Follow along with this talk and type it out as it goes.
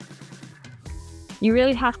You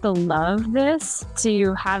really have to love this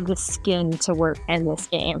to have the skin to work in this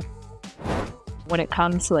game. When it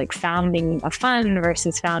comes to like founding a fund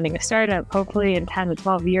versus founding a startup, hopefully in 10 to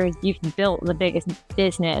 12 years, you've built the biggest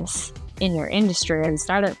business in your industry as a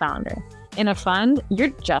startup founder. In a fund, you're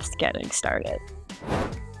just getting started.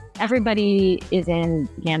 Everybody is in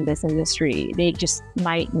the cannabis industry. They just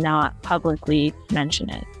might not publicly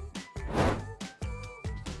mention it.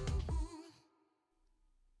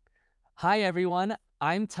 Hi, everyone.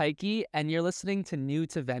 I'm Taiki, and you're listening to New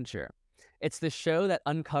to Venture. It's the show that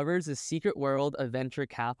uncovers the secret world of venture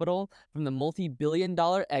capital, from the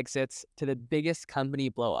multi-billion-dollar exits to the biggest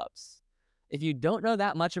company blowups. If you don't know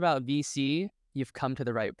that much about VC, you've come to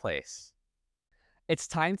the right place. It's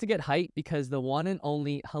time to get hyped because the one and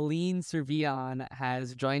only Helene Servillon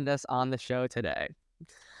has joined us on the show today.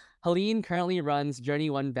 Helene currently runs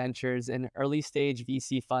JourneyOne Ventures, an early-stage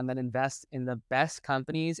VC fund that invests in the best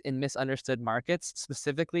companies in misunderstood markets,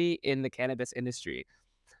 specifically in the cannabis industry.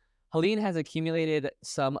 Helene has accumulated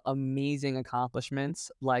some amazing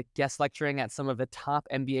accomplishments, like guest lecturing at some of the top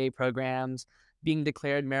MBA programs, being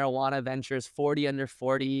declared Marijuana Ventures 40 under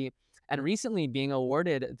 40, and recently being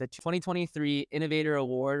awarded the 2023 Innovator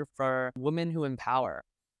Award for Women Who Empower.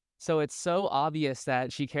 So it's so obvious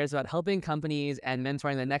that she cares about helping companies and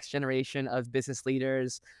mentoring the next generation of business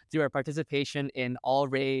leaders through her participation in All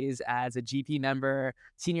Raise as a GP member,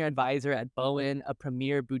 senior advisor at Bowen, a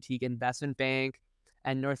premier boutique investment bank,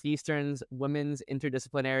 and Northeastern's Women's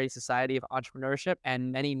Interdisciplinary Society of Entrepreneurship,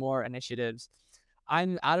 and many more initiatives.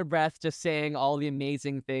 I'm out of breath just saying all the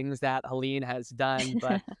amazing things that Helene has done,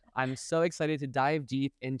 but I'm so excited to dive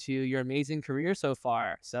deep into your amazing career so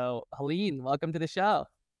far. So Helene, welcome to the show.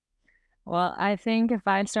 Well, I think if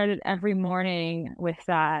I started every morning with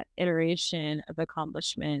that iteration of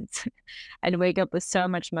accomplishments, I'd wake up with so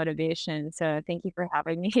much motivation. So thank you for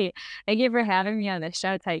having me. Thank you for having me on the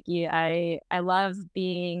show, Taiki. I love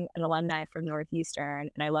being an alumni from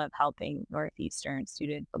Northeastern, and I love helping Northeastern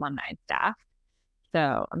student alumni and staff.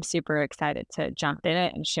 So I'm super excited to jump in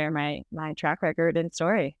it and share my track record and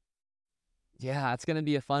story. Yeah, it's going to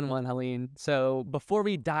be a fun one, Helene. So before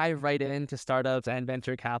we dive right into startups and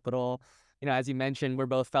venture capital, as you mentioned, we're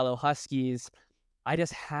both fellow Huskies. I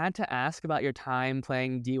just had to ask about your time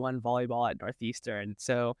playing D1 Volleyball at Northeastern.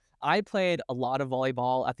 So I played a lot of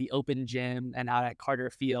volleyball at the open gym and out at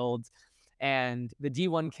Carter Field, and the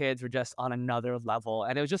D1 kids were just on another level.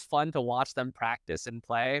 And it was just fun to watch them practice and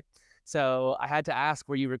play. So I had to ask,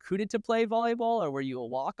 were you recruited to play volleyball or were you a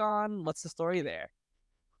walk-on? What's the story there?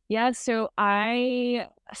 Yeah, so I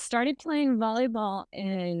started playing volleyball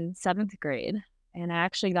in 7th grade, and I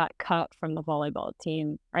actually got cut from the volleyball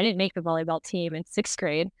team. I didn't make the volleyball team in 6th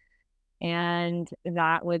grade, and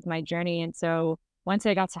that was my journey. And so once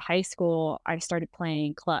I got to high school, I started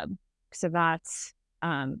playing club. So that's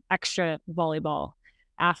extra volleyball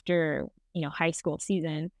after, high school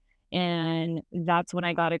season. And that's when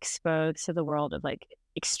I got exposed to the world of like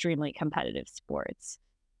extremely competitive sports.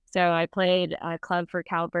 So I played club for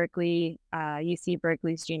Cal Berkeley, UC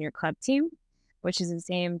Berkeley's junior club team, which is the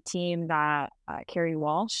same team that Carrie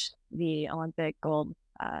Walsh, the Olympic gold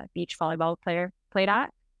beach volleyball player, played at.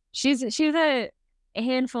 She's a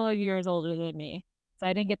handful of years older than me, so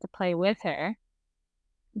I didn't get to play with her.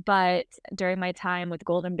 But during my time with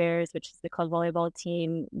Golden Bears, which is the club volleyball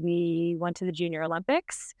team, we went to the Junior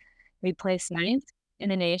Olympics. We placed 9th in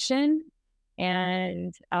the nation.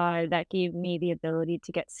 And that gave me the ability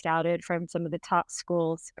to get scouted from some of the top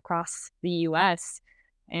schools across the U.S.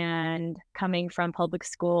 And coming from public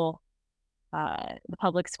school, the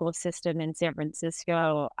public school system in San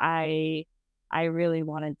Francisco, I really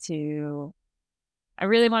wanted to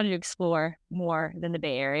explore more than the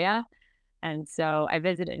Bay Area. And so I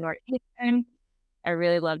visited Northeastern. I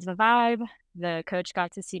really loved the vibe. The coach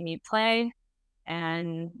got to see me play,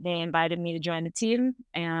 and they invited me to join the team,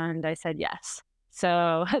 and I said yes.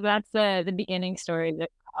 So that's the beginning story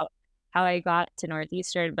of how I got to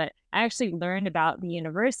Northeastern. But I actually learned about the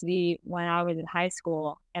university when I was in high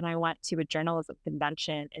school, and I went to a journalism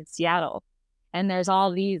convention in Seattle. And there's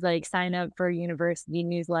all these like sign up for university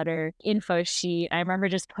newsletter info sheet. I remember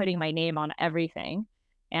just putting my name on everything.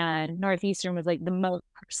 And Northeastern was like the most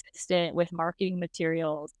persistent with marketing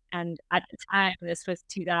materials. And at the time, this was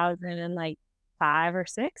 2005 or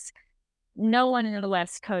 6, no one in the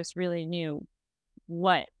West Coast really knew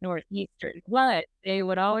what Northeastern was. They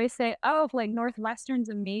would always say, oh, like Northwestern's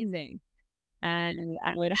amazing. And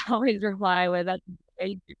I would always reply with, that's a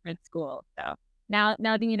very different school. So now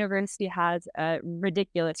the university has a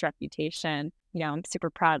ridiculous reputation. I'm super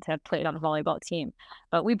proud to have played on a volleyball team.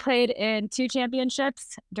 But we played in 2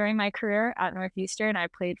 championships during my career at Northeastern. I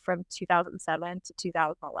played from 2007 to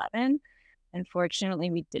 2011. Unfortunately,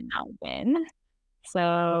 we did not win.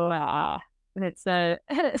 So, it's a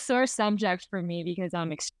sore subject for me because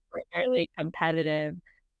I'm extraordinarily competitive,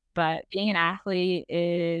 but being an athlete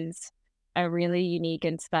is a really unique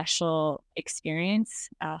and special experience,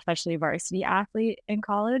 especially a varsity athlete in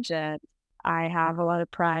college, and I have a lot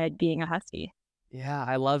of pride being a Husky. Yeah,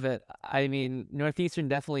 I love it. I mean, Northeastern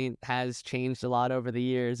definitely has changed a lot over the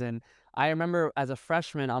years. And I remember as a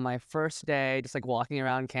freshman on my first day, just like walking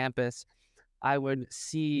around campus, I would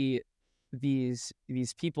see these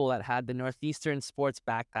people that had the Northeastern sports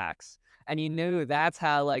backpacks. And you knew that's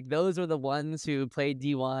how like those were the ones who played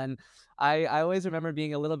D1. I always remember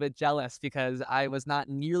being a little bit jealous because I was not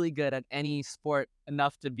nearly good at any sport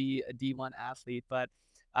enough to be a D1 athlete. But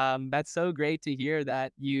that's so great to hear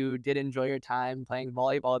that you did enjoy your time playing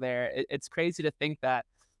volleyball there. It's crazy to think that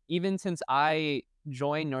even since I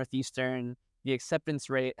joined Northeastern, the acceptance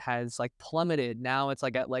rate has like plummeted. Now it's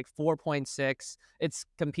like at like 4.6. It's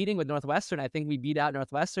competing with Northwestern. I think we beat out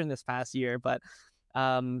Northwestern this past year, but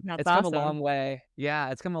That's it's come a awesome. long way.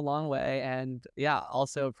 Yeah, it's come a long way. And yeah,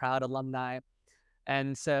 also proud alumni.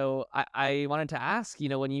 And so I wanted to ask,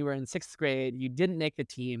 when you were in sixth grade, you didn't make the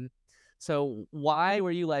team. So why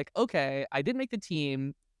were you like, okay, I didn't make the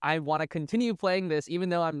team. I want to continue playing this, even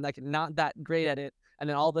though I'm like not that great at it. And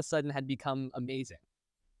then all of a sudden had become amazing.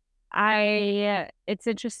 It's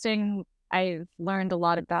interesting. I've learned a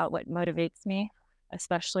lot about what motivates me,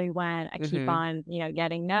 especially when I keep Mm-hmm. on,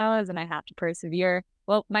 getting no's and I have to persevere.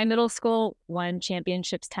 Well, my middle school won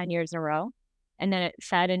championships 10 years in a row. And then it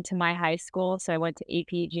fed into my high school. So I went to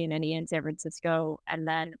APG and in San Francisco. And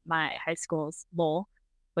then my high school's Lowell,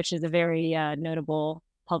 which is a very notable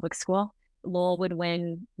public school. Lowell would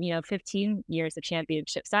win, 15 years of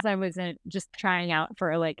championships. As I wasn't just trying out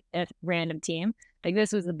for like a random team. Like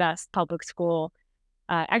this was the best public school,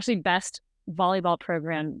 actually best volleyball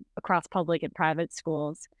program across public and private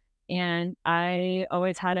schools. And I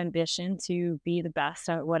always had ambition to be the best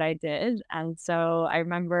at what I did. And so I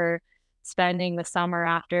remember spending the summer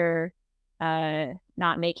after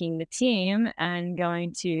not making the team and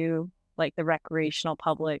going to like the recreational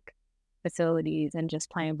public facilities and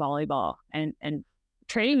just playing volleyball and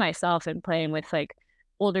training myself and playing with like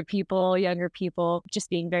older people, younger people, just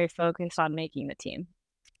being very focused on making the team.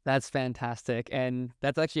 That's fantastic. And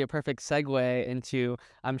that's actually a perfect segue into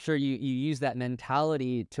I'm sure you use that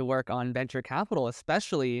mentality to work on venture capital,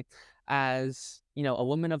 especially as, a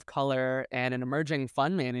woman of color and an emerging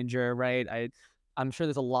fund manager, right? I'm sure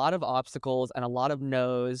there's a lot of obstacles and a lot of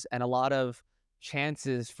no's and a lot of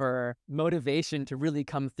chances for motivation to really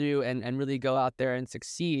come through and really go out there and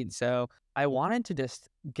succeed. So I wanted to just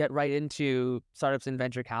get right into startups and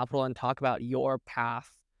venture capital and talk about your path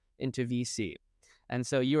into VC. And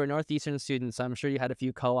so you were a Northeastern student, so I'm sure you had a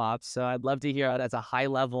few co-ops. So I'd love to hear it as a high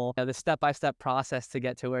level, the step-by-step process to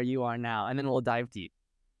get to where you are now, and then we'll dive deep.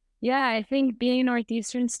 Yeah, I think being a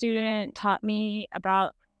Northeastern student taught me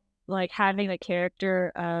about like having the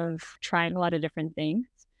character of trying a lot of different things.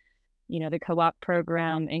 The co-op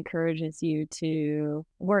program encourages you to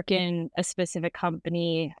work in a specific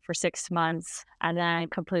company for 6 months and then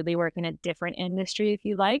completely work in a different industry if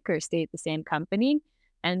you like, or stay at the same company.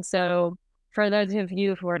 And so for those of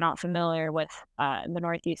you who are not familiar with the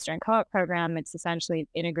Northeastern co-op program, it's essentially an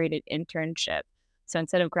integrated internship. So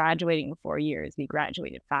instead of graduating in 4 years, we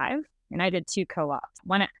graduated 5. And I did 2 co-ops,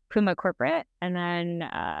 one at Puma Corporate and then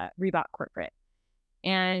Reebok Corporate.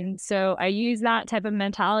 And so I use that type of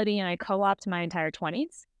mentality and I co-opt my entire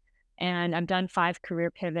 20s. And I've done 5 career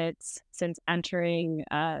pivots since entering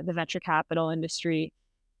the venture capital industry.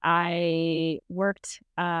 I worked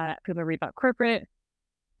at Puma Reebok Corporate.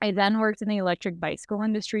 I then worked in the electric bicycle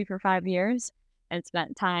industry for 5 years and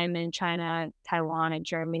spent time in China, Taiwan, and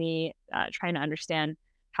Germany trying to understand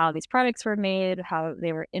how these products were made, how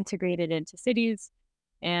they were integrated into cities.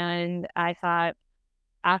 And I thought,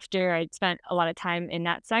 after I'd spent a lot of time in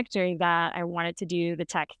that sector, that I wanted to do the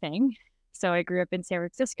tech thing. So I grew up in San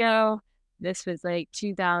Francisco. This was like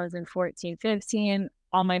 2014, 15.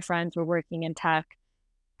 All my friends were working in tech.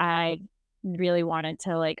 I really wanted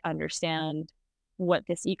to like understand what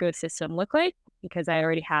this ecosystem looked like because I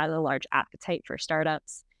already had a large appetite for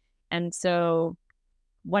startups. And so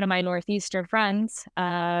one of my Northeastern friends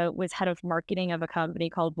was head of marketing of a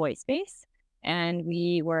company called VoiceBase. And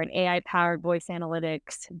we were an AI powered voice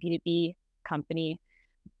analytics B2B company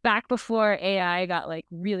back before AI got like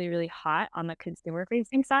really, really hot on the consumer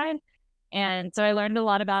facing side. And so I learned a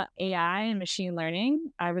lot about AI and machine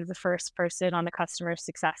learning. I was the first person on the customer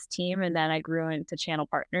success team, and then I grew into channel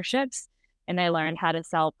partnerships. And I learned how to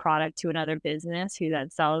sell product to another business who then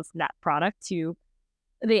sells that product to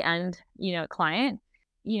the end, client.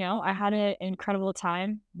 I had an incredible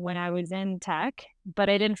time when I was in tech, but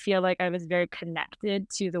I didn't feel like I was very connected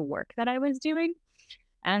to the work that I was doing.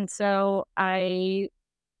 And so I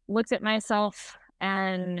looked at myself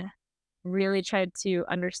and really tried to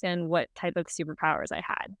understand what type of superpowers I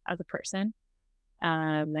had as a person.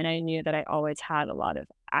 And I knew that I always had a lot of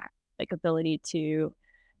ability to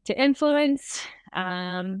influence,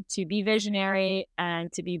 to be visionary,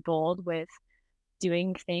 and to be bold with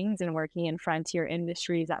doing things and working in frontier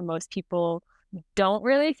industries that most people don't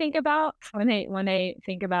really think about when they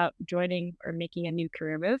think about joining or making a new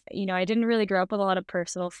career move. I didn't really grow up with a lot of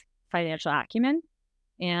personal financial acumen,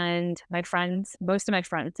 and most of my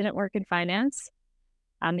friends didn't work in finance.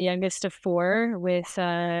 I'm the youngest of four with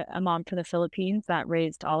a mom from the Philippines that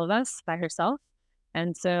raised all of us by herself.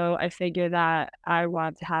 And so I figured that I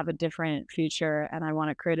want to have a different future and I want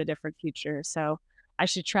to create a different future. So I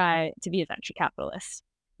should try to be a venture capitalist.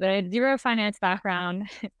 But I had zero finance background.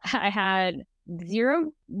 I had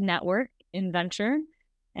zero network in venture.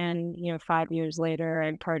 And, 5 years later,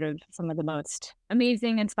 I'm part of some of the most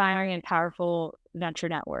amazing, inspiring, and powerful venture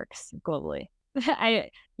networks globally.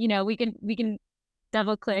 We can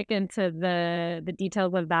double click into the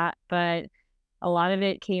details of that, but a lot of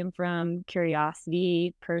it came from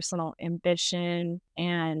curiosity, personal ambition,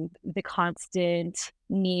 and the constant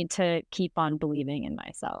need to keep on believing in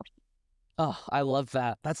myself. Oh, I love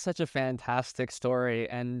that. That's such a fantastic story,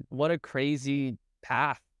 and what a crazy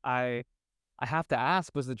path. I have to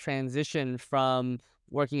ask, was the transition from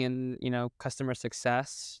working in, customer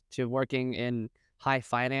success to working in high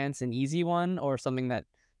finance an easy one, or something that,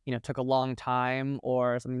 took a long time,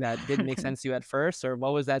 or something that didn't make sense to you at first, or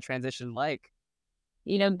what was that transition like?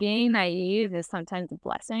 Being naive is sometimes a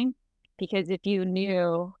blessing, because if you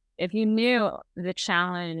knew the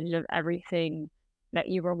challenge of everything that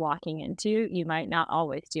you were walking into, you might not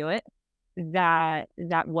always do it. That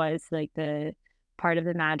was like the part of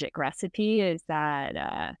the magic recipe, is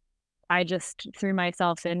that I just threw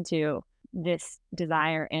myself into this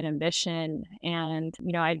desire and ambition. And,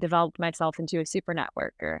 I developed myself into a super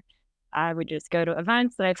networker. I would just go to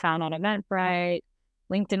events that I found on Eventbrite.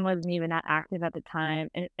 LinkedIn wasn't even that active at the time.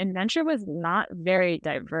 And venture was not very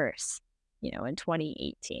diverse, in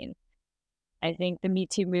 2018. I think the Me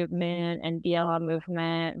Too movement and BLM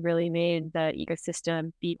movement really made the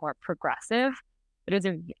ecosystem be more progressive. But it was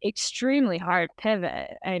an extremely hard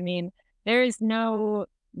pivot. I mean, there is no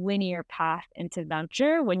linear path into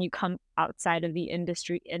venture when you come outside of the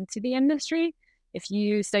industry into the industry. If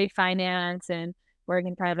you study finance and work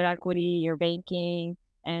in private equity or banking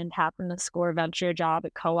and happen to score a venture job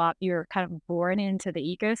at co-op, you're kind of born into the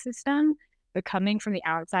ecosystem. But coming from the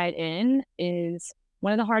outside in is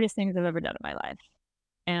one of the hardest things I've ever done in my life.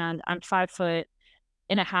 And I'm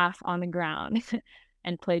 5'1.5" on the ground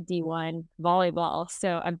and played D1 volleyball.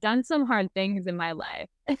 So I've done some hard things in my life.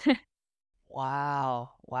 Wow.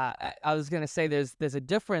 Wow. I was gonna say there's a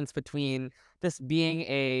difference between this being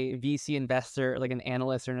a VC investor, like an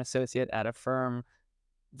analyst or an associate at a firm,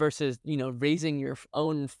 versus, raising your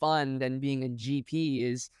own fund and being a GP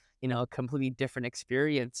is, a completely different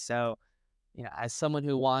experience. So, as someone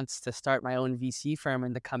who wants to start my own VC firm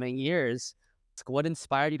in the coming years, what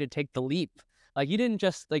inspired you to take the leap? Like, you didn't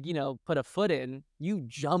just put a foot in, you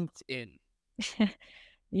jumped in.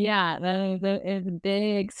 Yeah, it was a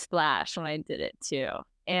big splash when I did it too.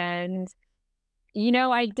 And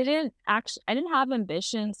I didn't have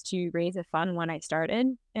ambitions to raise a fund when I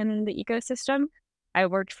started in the ecosystem. I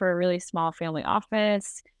worked for a really small family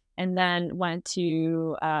office and then went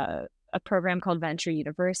to a program called Venture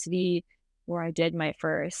University, where I did my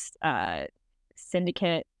first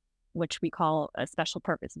syndicate, which we call a special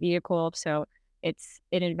purpose vehicle. So it's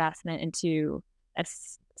an investment into a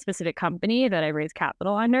specific company that I raised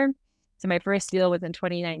capital under. So my first deal was in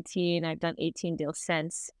 2019. I've done 18 deals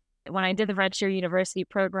since. When I did the Venture University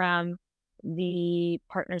program, the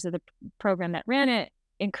partners of the program that ran it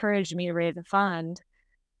encouraged me to raise a fund.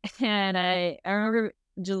 And I remember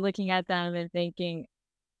just looking at them and thinking,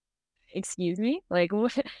 excuse me, like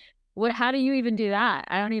how do you even do that?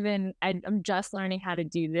 I'm just learning how to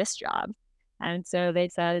do this job. And so they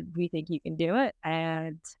said, we think you can do it.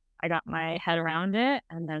 And I got my head around it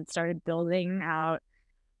and then started building out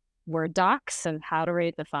Word docs of how to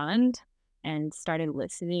raise the fund, and started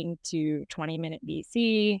listening to 20-Minute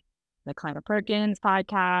VC, the Climate Perkins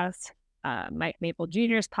podcast, Mike Maple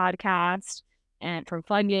Jr.'s podcast, and from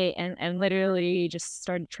Floodgate, and literally just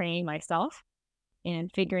started training myself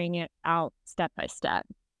and figuring it out step by step.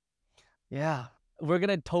 Yeah. We're going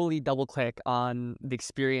to totally double click on the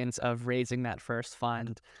experience of raising that first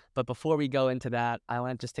fund. But before we go into that, I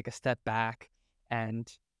want to just take a step back and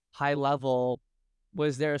high level.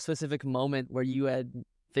 Was there a specific moment where you had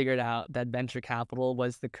figured out that venture capital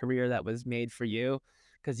was the career that was made for you?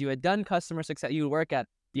 Because you had done customer success, you work at,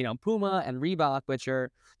 Puma and Reebok, which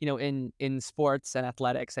are, in sports and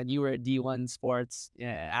athletics, and you were a D1 sports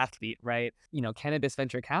athlete, right? Cannabis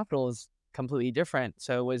venture capital is completely different.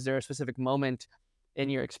 So was there a specific moment in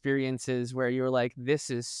your experiences where you were like, this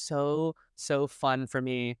is so, so fun for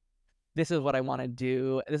me. This is what I want to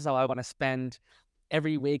do. This is how I want to spend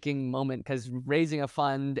every waking moment, because raising a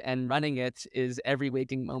fund and running it is every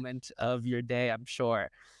waking moment of your day, I'm sure.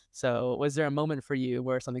 So was there a moment for you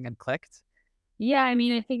where something had clicked? Yeah, I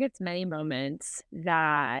mean, I think it's many moments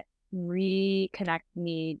that reconnect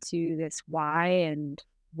me to this why and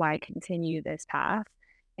why continue this path.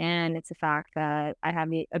 And it's the fact that I have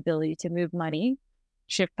the ability to move money,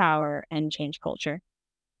 shift power, and change culture.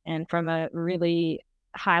 And from a really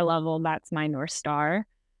high level, that's my North Star.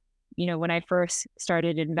 When I first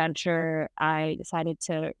started in venture, I decided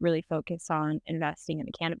to really focus on investing in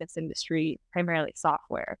the cannabis industry, primarily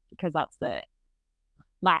software, because that's the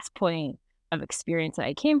last point of experience that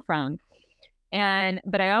I came from.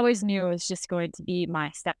 But I always knew it was just going to be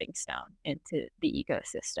my stepping stone into the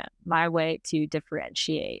ecosystem, my way to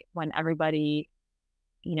differentiate when everybody,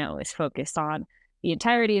 is focused on the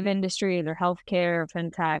entirety of industry, either healthcare,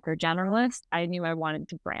 fintech, or generalist. I knew I wanted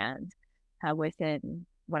to brand within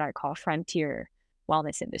what I call frontier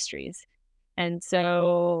wellness industries. And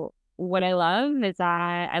so what I love is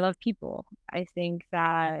I love people. I think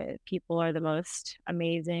that people are the most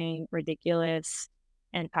amazing, ridiculous,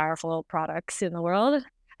 and powerful products in the world.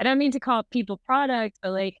 I don't mean to call people products,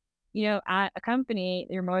 but like, at a company,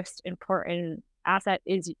 your most important asset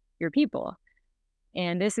is your people.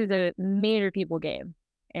 And this is a major people game.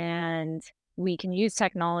 And we can use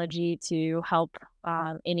technology to help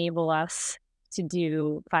enable us to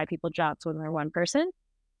do 5 people jobs when we're one person.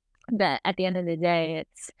 But at the end of the day,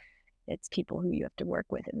 it's people who you have to work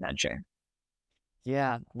with in venture.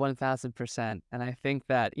 Yeah, 1000%. And I think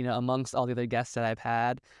that, amongst all the other guests that I've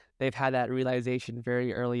had, they've had that realization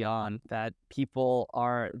very early on that people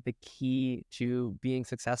are the key to being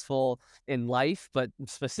successful in life, but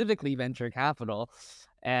specifically venture capital.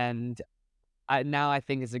 And now I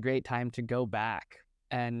think is a great time to go back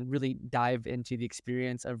and really dive into the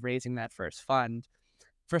experience of raising that first fund.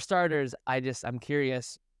 For starters, I'm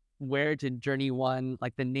curious, where did JourneyOne,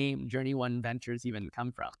 like the name JourneyOne Ventures, even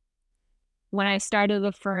come from? When I started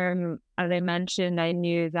the firm, as I mentioned, I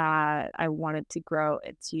knew that I wanted to grow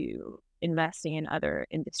into investing in other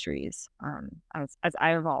industries as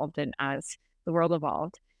I evolved and as the world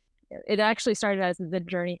evolved. It actually started as the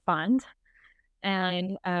Journey Fund.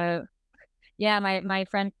 And yeah, my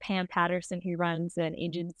friend Pam Patterson, who runs an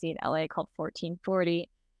agency in LA called 1440,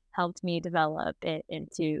 helped me develop it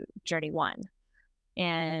into JourneyOne.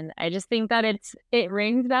 And I just think that it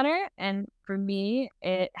rings better. And for me,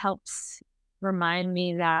 it helps remind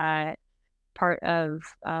me that part of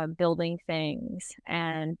building things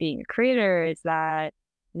and being a creator is that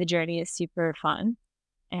the journey is super fun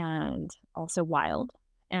and also wild.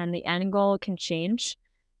 And the end goal can change.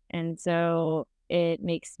 And so it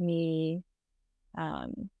makes me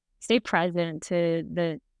stay present to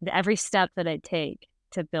the every step that I take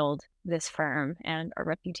to build this firm and our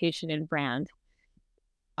reputation and brand.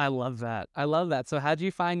 I love that. I love that. So how'd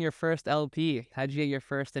you find your first LP? How'd you get your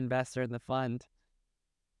first investor in the fund?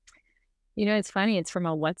 It's funny. It's from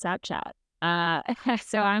a WhatsApp chat.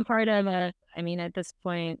 So I'm part of I mean, at this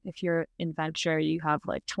point, if you're in venture, you have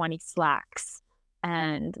like 20 Slacks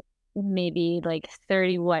and maybe like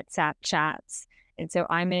 30 WhatsApp chats. And so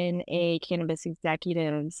I'm in a cannabis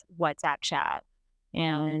executives WhatsApp chat.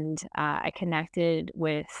 And I connected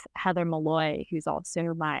with Heather Malloy, who's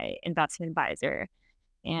also my investment advisor.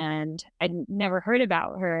 And I'd never heard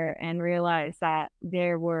about her and realized that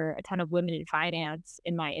there were a ton of women in finance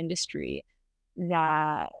in my industry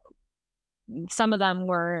that some of them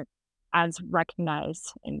were as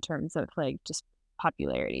recognized in terms of like just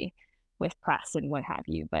popularity with press and what have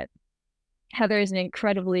you. But Heather is an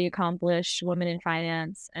incredibly accomplished woman in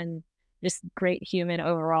finance and just great human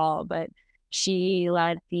overall. But she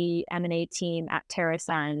led the M&A team at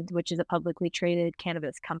TerraSund, which is a publicly traded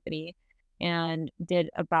cannabis company, and did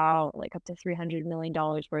about like up to $300 million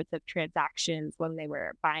worth of transactions when they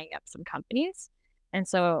were buying up some companies. And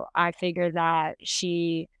so I figured that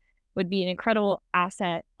she would be an incredible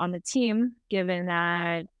asset on the team, given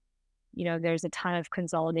that there's a ton of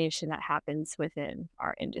consolidation that happens within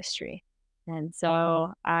our industry. And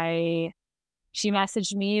so she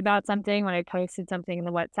messaged me about something when I posted something in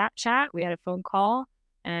the WhatsApp chat. We had a phone call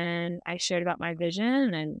and I shared about my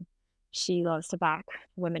vision, and she loves to back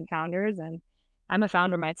women founders. And I'm a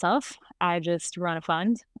founder myself. I just run a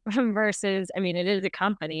fund versus, it is a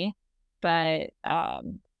company, but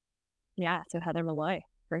yeah. So Heather Malloy,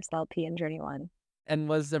 first LP in JourneyOne. And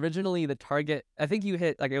was originally the target, I think you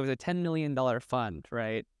hit, like, it was a $10 million fund,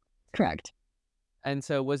 right? Correct. And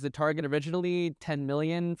so was the target originally 10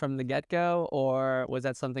 million from the get-go, or was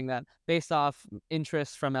that something that based off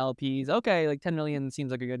interest from LPs, okay, like 10 million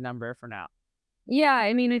seems like a good number for now? Yeah,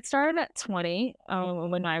 it started at 20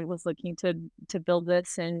 when I was looking to build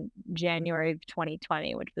this in January of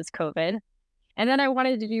 2020, which was COVID. And then I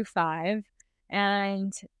wanted to do 5.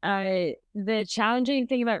 And the challenging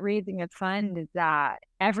thing about raising a fund is that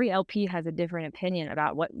every LP has a different opinion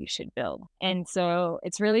about what you should build. And so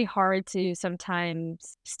it's really hard to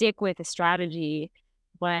sometimes stick with a strategy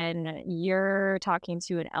when you're talking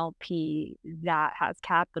to an LP that has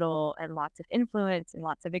capital and lots of influence and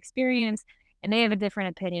lots of experience, and they have a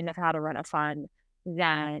different opinion of how to run a fund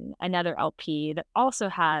than another LP that also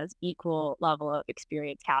has equal level of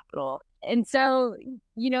experience capital. And so,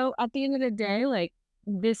 at the end of the day, like,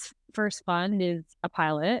 this first fund is a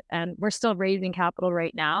pilot and we're still raising capital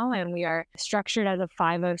right now. And we are structured as a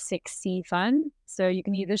 506C fund. So you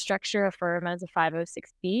can either structure a firm as a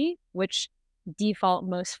 506B, which default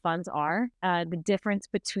most funds are. The difference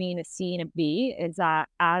between a C and a B is that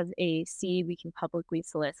as a C, we can publicly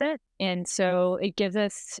solicit. And so it gives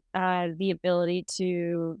us the ability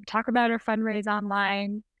to talk about our fundraise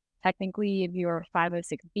online. Technically, if you're a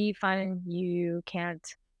 506B fund, you can't,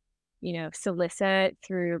 solicit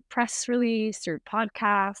through press release, through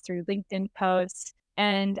podcasts, through LinkedIn posts.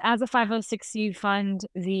 And as a 506C fund,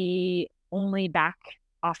 the only back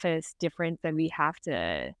office difference that we have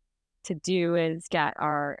to do is get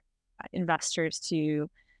our investors to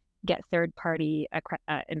get third-party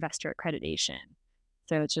investor accreditation.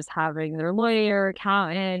 So it's just having their lawyer,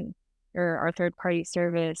 accountant, or our third-party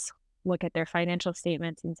service look at their financial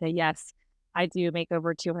statements and say, yes, I do make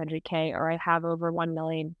over 200K, or I have over $1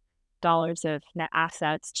 million of net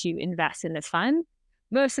assets to invest in this fund.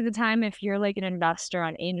 Most of the time, if you're like an investor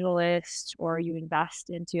on AngelList or you invest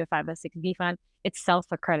into a 506B fund, it's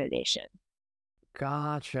self-accreditation.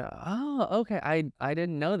 Gotcha. Oh, okay. I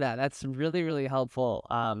didn't know that. That's really, really helpful.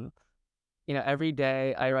 Every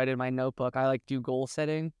day I write in my notebook, I like do goal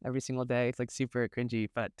setting every single day. It's like super cringy,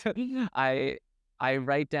 but I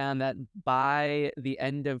write down that by the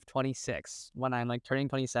end of 26, when I'm like turning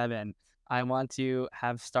 27, I want to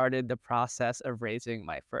have started the process of raising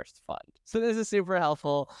my first fund. So this is super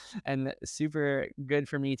helpful and super good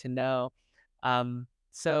for me to know.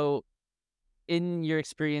 So in your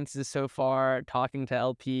experiences so far, talking to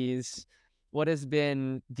LPs, what has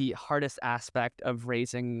been the hardest aspect of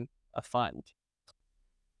raising a fund?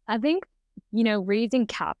 I think, raising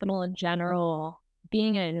capital in general,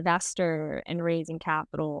 being an investor and raising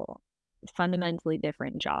capital, fundamentally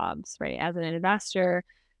different jobs, right? As an investor,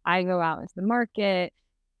 I go out into the market.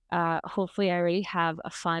 Hopefully I already have a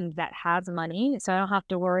fund that has money, so I don't have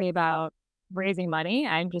to worry about raising money.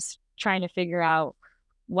 I'm just trying to figure out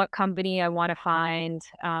what company I want to find,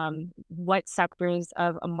 what sectors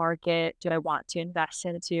of a market do I want to invest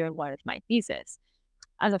into, and what is my thesis.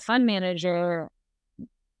 As a fund manager,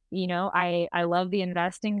 I love the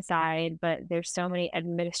investing side, but there's so many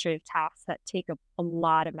administrative tasks that take up a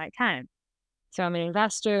lot of my time. So I'm an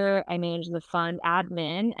investor, I manage the fund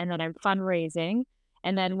admin, and then I'm fundraising.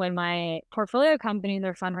 And then when my portfolio companies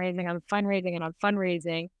are fundraising, I'm fundraising and I'm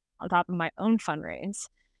fundraising on top of my own fundraise.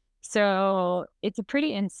 So it's a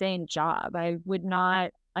pretty insane job. I would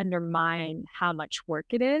not undermine how much work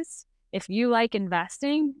it is. If you like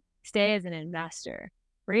investing, stay as an investor.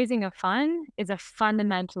 Raising a fund is a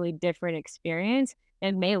fundamentally different experience.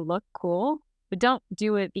 It may look cool, but don't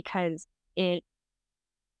do it because it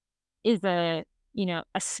is a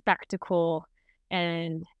spectacle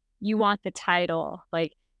and you want the title.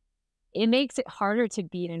 Like, it makes it harder to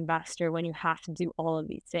be an investor when you have to do all of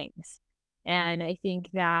these things. And I think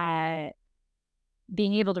that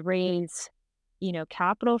being able to raise,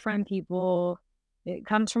 capital from people, it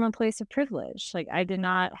comes from a place of privilege. Like, I did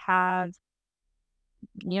not have,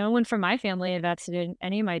 no one from my family invested in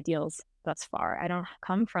any of my deals thus far. I don't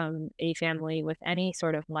come from a family with any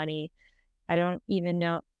sort of money. I don't even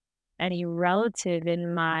know any relative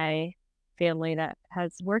in my family that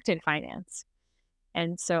has worked in finance.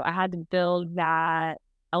 And so I had to build that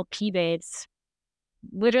LP base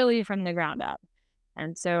literally from the ground up.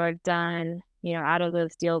 And so I've done Out of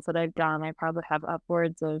those deals that I've done, I probably have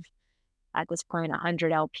upwards of, at this point,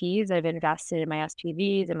 100 LPs I've invested in my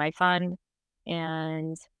SPVs and my fund.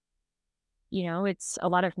 And, it's a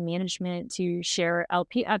lot of management to share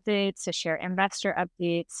LP updates, to share investor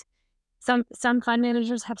updates. Some fund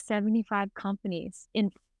managers have 75 companies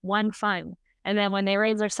in one fund. And then when they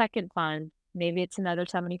raise their second fund, maybe it's another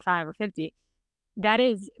 75 or 50. That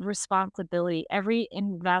is responsibility. Every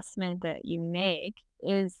investment that you make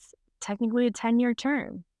is technically a 10-year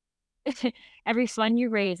term. Every fund you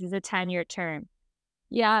raise is a 10-year term.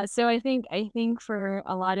 Yeah, so I think for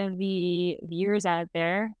a lot of the viewers out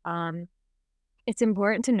there, it's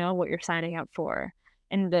important to know what you're signing up for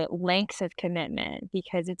and the length of commitment,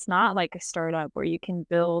 because it's not like a startup where you can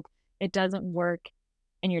build, it doesn't work,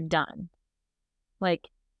 and you're done. Like,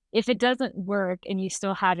 if it doesn't work and you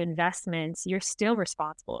still have investments, you're still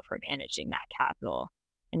responsible for managing that capital,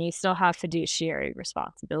 and you still have fiduciary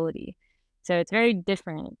responsibility. So it's very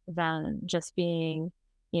different than just being,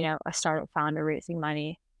 a startup founder raising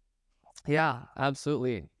money. Yeah,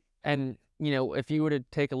 absolutely. And, if you were to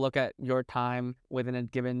take a look at your time within a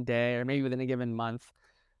given day or maybe within a given month,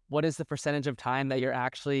 what is the percentage of time that you're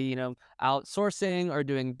actually, outsourcing or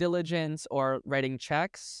doing diligence or writing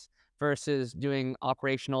checks versus doing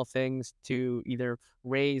operational things to either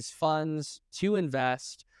raise funds to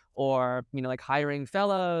invest or, like hiring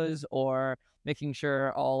fellows or making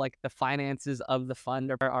sure all like the finances of the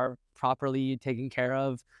fund are properly taken care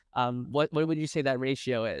of? What would you say that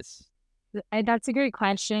ratio is? That's a great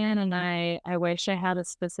question, and I wish I had a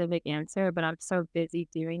specific answer, but I'm so busy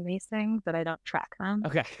doing these things that I don't track them.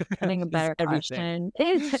 Okay. I think a Just better everything.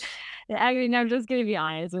 question is, I mean, I'm just gonna be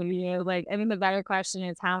honest with you. Like, I think the better question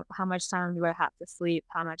is how much time do I have to sleep?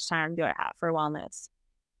 How much time do I have for wellness?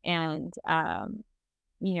 And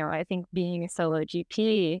I think being a solo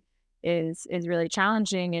GP is really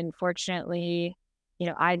challenging. And fortunately,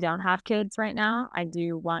 I don't have kids right now. I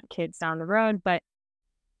do want kids down the road, but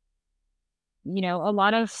a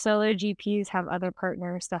lot of solo GPs have other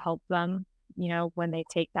partners to help them, when they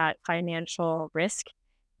take that financial risk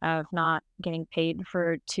of not getting paid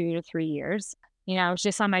for 2 to 3 years. I was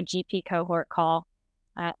just on my GP cohort call.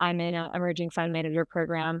 I'm in an emerging fund manager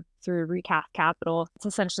program through Recap Capital. It's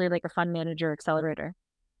essentially like a fund manager accelerator.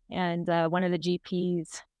 And one of the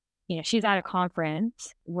GPs, she's at a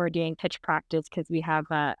conference. We're doing pitch practice because we have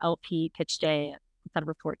a LP pitch day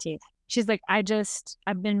December 14th. She's like, I've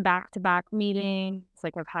been back to back meetings. It's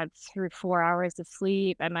like I've had 3 or 4 hours of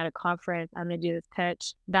sleep. I'm at a conference. I'm going to do this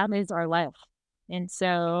pitch. That is our life. And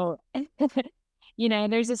so,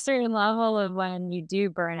 there's a certain level of when you do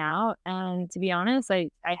burn out. And to be honest, I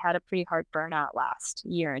had a pretty hard burnout last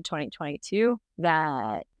year in 2022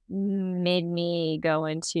 that made me go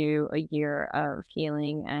into a year of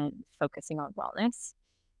healing and focusing on wellness.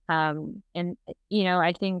 And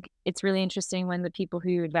I think it's really interesting when the people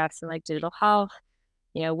who invest in like digital health,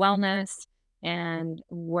 wellness, and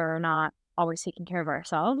we're not always taking care of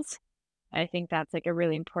ourselves. I think that's like a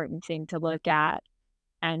really important thing to look at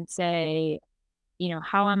and say,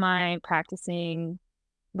 how am I practicing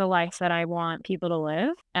the life that I want people to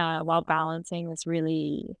live while balancing this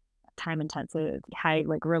really time intensive, high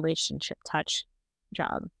like relationship touch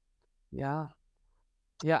job. Yeah.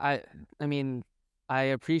 Yeah, I mean, I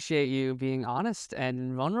appreciate you being honest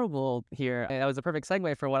and vulnerable here. That was a perfect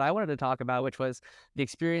segue for what I wanted to talk about, which was the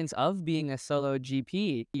experience of being a solo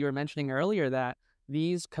GP. You were mentioning earlier that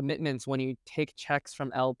these commitments, when you take checks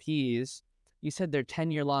from LPs, you said they're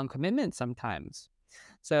 10-year long commitments sometimes.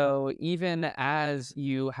 So even as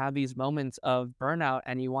you have these moments of burnout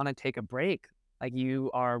and you want to take a break, like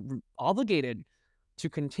you are obligated to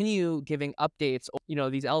continue giving updates.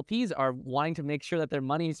 These LPs are wanting to make sure that their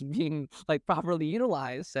money is being like properly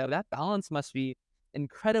utilized. So that balance must be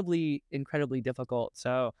incredibly, incredibly difficult.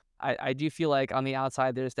 So I do feel like on the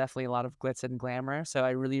outside, there's definitely a lot of glitz and glamour. So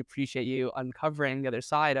I really appreciate you uncovering the other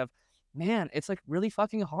side of, man, it's like really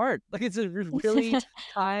fucking hard. Like it's really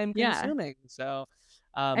time Yeah. consuming. So,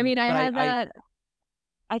 I mean, I but had that.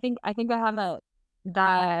 I think I have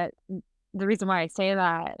that the reason why I say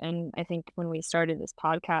that, and I think when we started this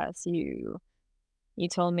podcast, you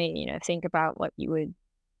told me, think about what you would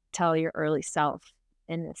tell your early self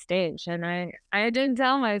in this stage. And I didn't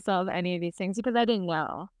tell myself any of these things because I didn't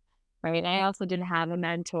know. Right. I also didn't have a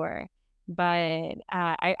mentor. But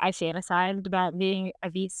I fantasized about being a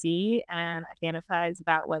VC, and I fantasized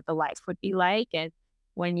about what the life would be like. And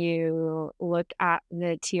when you look at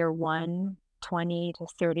the tier one 20 to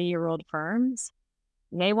 30-year-old firms,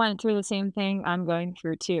 they went through the same thing I'm going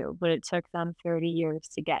through too, but it took them 30 years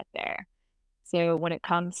to get there. So when it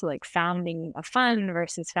comes to like founding a fund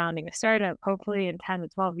versus founding a startup, hopefully in 10 to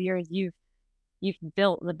 12 years, you've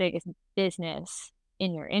built the biggest business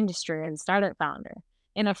in your industry as a startup founder.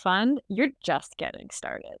 In a fund, you're just getting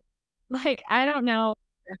started. Like, I don't know,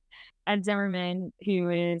 Ed Zimmerman, who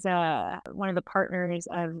is one of the partners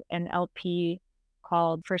of an LP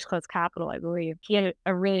called First Close Capital, I believe. He had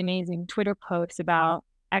a really amazing Twitter post about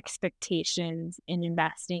expectations in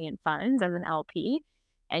investing in funds as an LP.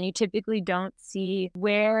 And you typically don't see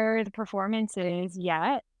where the performance is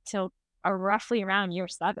yet till roughly around year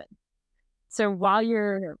 7. So while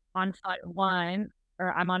you're on fund 1,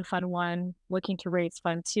 or I'm on fund 1 looking to raise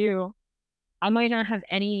fund 2, I might not have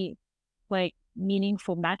any like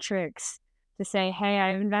meaningful metrics to say, hey,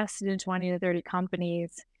 I've invested in 20 to 30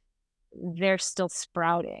 companies. They're still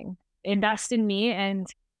sprouting. Invest in me and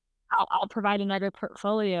I'll provide another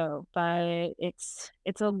portfolio. But it's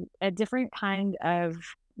a different kind of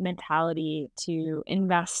mentality to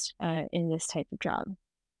invest in this type of job.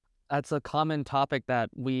 That's a common topic that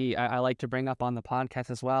I like to bring up on the podcast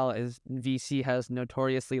as well, is VC has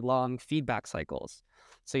notoriously long feedback cycles.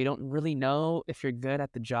 So you don't really know if you're good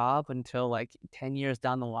at the job until like 10 years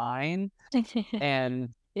down the line.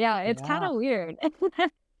 And yeah, it's kind yeah, of weird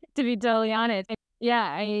to be totally honest. Yeah,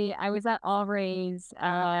 I was at All Raise.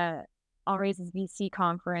 All Raise's VC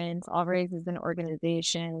conference. All Raise is an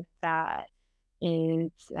organization that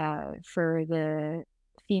is for the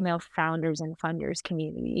female founders and funders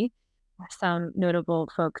community. Some notable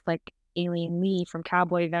folks like Aileen Lee from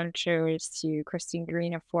Cowboy Ventures to Christine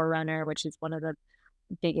Green of Forerunner, which is one of the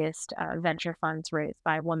biggest venture funds raised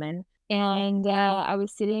by women. And I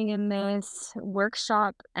was sitting in this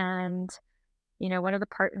workshop, and one of the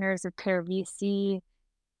partners of Pear VC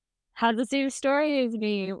had the same story as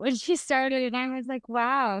me when she started, and I was like,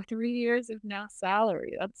 "Wow, 3 years of no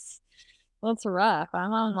salary. That's rough."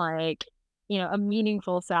 I'm on like, a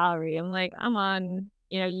meaningful salary. I'm on,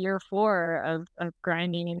 year 4 of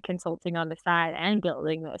grinding and consulting on the side and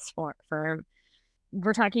building this firm.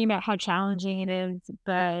 We're talking about how challenging it is,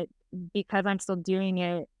 but because I'm still doing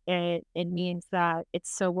it, it means that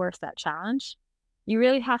it's so worth that challenge. You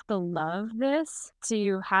really have to love this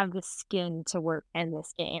to have the skin to work in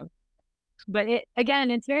this game. But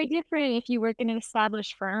it's very different if you work in an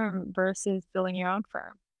established firm versus building your own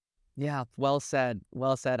firm. yeah, well said.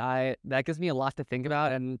 Well said. That gives me a lot to think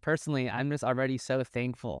about. And personally, I'm just already so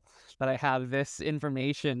thankful that I have this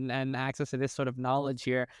information and access to this sort of knowledge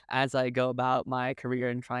here as I go about my career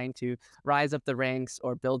and trying to rise up the ranks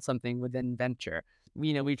or build something within venture.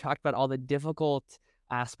 We talked about all the difficult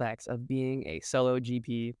aspects of being a solo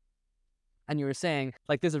GP. And you were saying,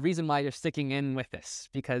 like, there's a reason why you're sticking in with this,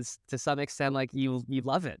 because to some extent, like, you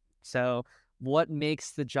love it. So what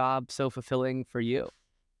makes the job so fulfilling for you?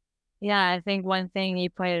 Yeah, I think one thing you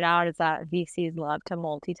pointed out is that VCs love to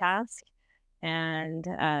multitask.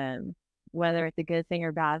 And whether it's a good thing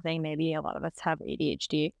or bad thing, maybe a lot of us have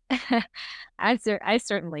ADHD. I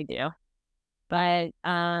certainly do. But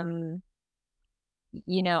I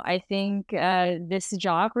think this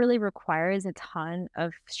job really requires a ton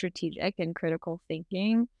of strategic and critical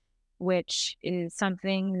thinking, which is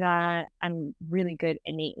something that I'm really good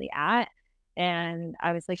innately at. And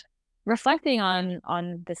I was like reflecting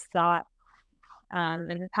on this thought in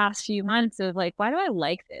the past few months of like, why do I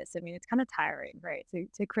like this? I mean, it's kind of tiring, right?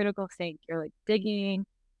 To critical think, you're like digging,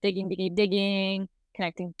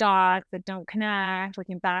 connecting dots that don't connect,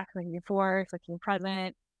 looking back, looking forth, looking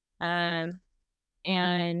present.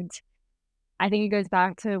 And I think it goes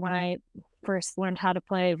back to when I first learned how to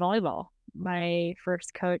play volleyball. My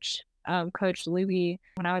first coach, Coach Louie,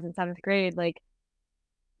 when I was in 7th grade, like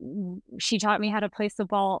she taught me how to place the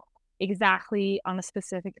ball exactly on a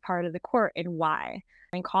specific part of the court and why.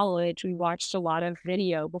 In college, we watched a lot of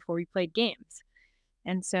video before we played games.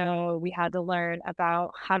 And so we had to learn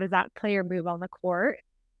about how does that player move on the court,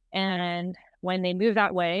 and when they move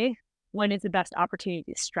that way, when is the best opportunity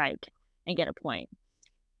to strike and get a point.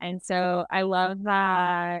 And so I love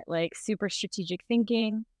that, like, super strategic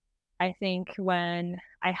thinking. I think when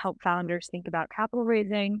I help founders think about capital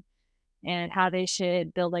raising and how they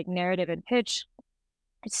should build like narrative and pitch,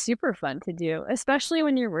 it's super fun to do, especially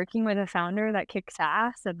when you're working with a founder that kicks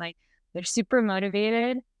ass and like they're super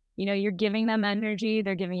motivated. You're giving them energy,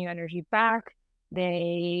 they're giving you energy back.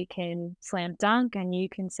 They can slam dunk and you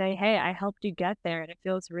can say, hey, I helped you get there. And it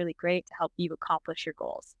feels really great to help you accomplish your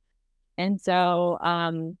goals. And so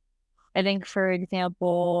I think, for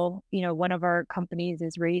example, one of our companies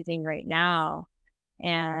is raising right now,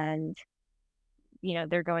 and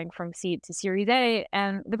they're going from seed to Series A,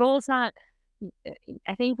 and the goal is not,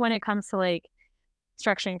 I think when it comes to like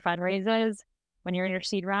structuring fundraisers, when you're in your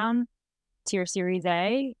seed round to your Series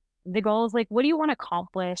A, the goal is like, what do you want to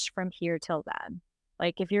accomplish from here till then?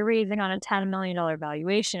 Like if you're raising on a $10 million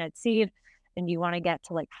valuation at seed and you want to get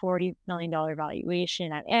to like $40 million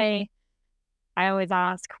valuation at A, I always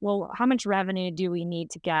ask, well, how much revenue do we need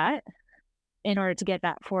to get in order to get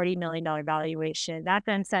that $40 million valuation? That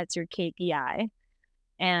then sets your KPI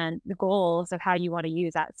and the goals of how you want to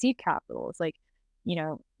use that seed capital. It's like,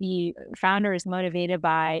 the founder is motivated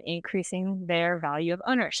by increasing their value of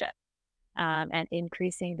ownership and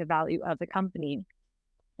increasing the value of the company.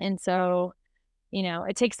 And so,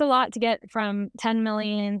 it takes a lot to get from 10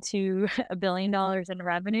 million to $1 billion in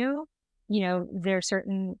revenue. There are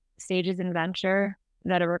certain stages in venture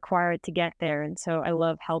that are required to get there. And so I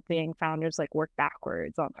love helping founders like work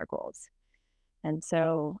backwards on their goals. And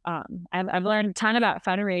so I've learned a ton about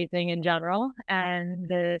fundraising in general and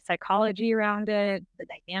the psychology around it, the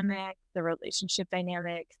dynamic, the relationship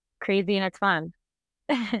dynamic. Crazy and it's fun.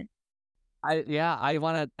 I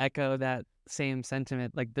want to echo that same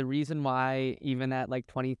sentiment. Like the reason why even at like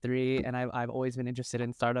 23 and I've always been interested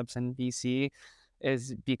in startups and VC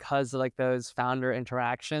is because of like those founder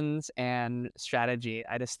interactions and strategy.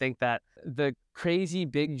 I just think that the crazy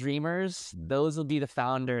big dreamers, those will be the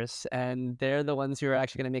founders, and they're the ones who are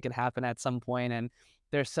actually going to make it happen at some point. And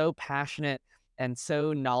they're so passionate and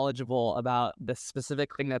so knowledgeable about the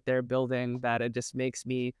specific thing that they're building that it just makes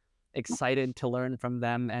me excited to learn from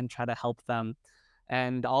them and try to help them.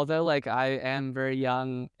 And although like I am very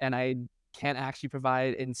young and I can't actually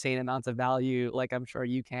provide insane amounts of value, like I'm sure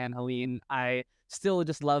you can, Helene, I still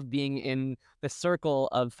just love being in the circle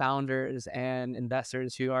of founders and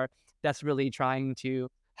investors who are desperately trying to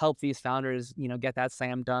help these founders, get that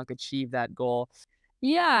slam dunk, achieve that goal.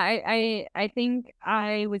 Yeah, I think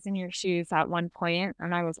I was in your shoes at one point,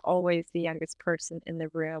 and I was always the youngest person in the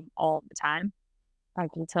room all the time, up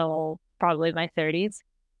until probably my 30s.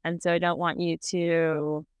 And so I don't want you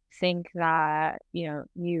to think that,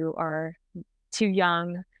 you are too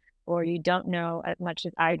young or you don't know as much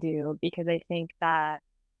as I do, because I think that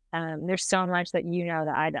there's so much that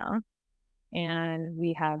that I don't. And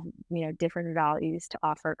we have, different values to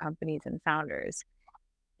offer companies and founders.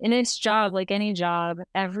 In this job, like any job,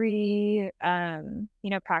 every,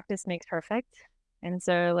 practice makes perfect. And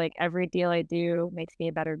so like every deal I do makes me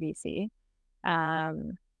a better VC.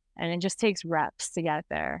 And it just takes reps to get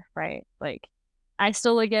there, right? Like I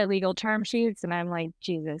still look at legal term sheets and I'm like,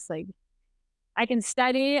 Jesus, like I can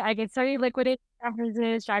study liquidation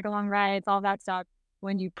conferences, drag along rights, all that stuff.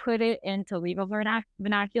 When you put it into legal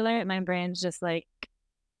vernacular, my brain's just like,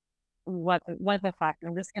 what the fuck?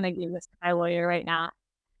 I'm just gonna give this to my lawyer right now.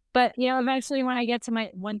 But eventually when I get to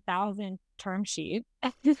my 1,000 term sheet,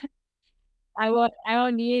 I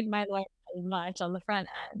won't need my lawyer as much on the front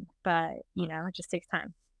end. But it just takes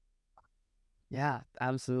time. Yeah,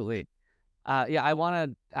 absolutely. I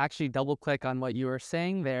want to actually double click on what you were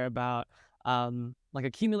saying there about like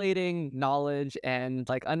accumulating knowledge and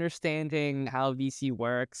like understanding how VC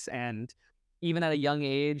works. And even at a young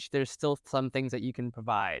age, there's still some things that you can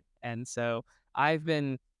provide. And so I've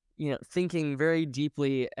been, thinking very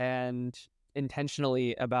deeply and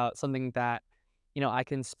intentionally about something that, I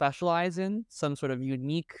can specialize in, some sort of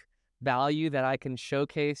unique value that I can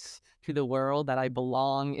showcase to the world that I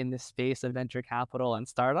belong in this space of venture capital and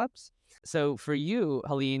startups. So for you,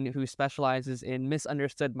 Helene, who specializes in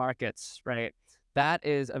misunderstood markets, right? That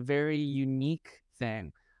is a very unique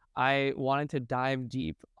thing. I wanted to dive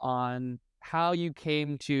deep on how you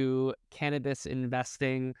came to cannabis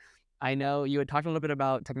investing. I know you had talked a little bit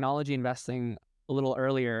about technology investing a little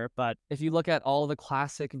earlier, but if you look at all the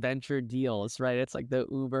classic venture deals, right? It's like the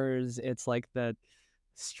Ubers, it's like the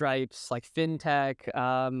Stripes, like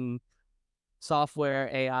fintech, software,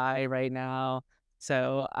 AI right now.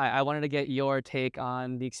 So I wanted to get your take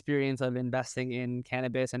on the experience of investing in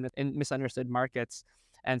cannabis and in misunderstood markets.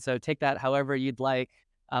 And so take that however you'd like.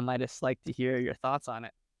 I just like to hear your thoughts on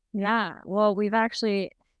it. Yeah. Well, we've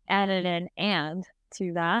actually added an and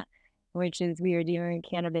to that, which is we are doing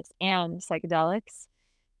cannabis and psychedelics.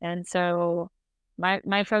 And so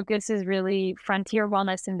my focus is really frontier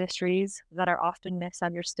wellness industries that are often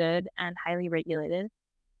misunderstood and highly regulated.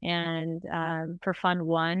 And for Fund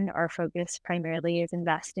One, our focus primarily is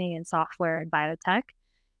investing in software and biotech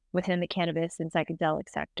within the cannabis and psychedelic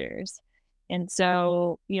sectors. And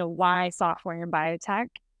so, why software and biotech?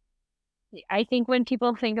 I think when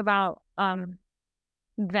people think about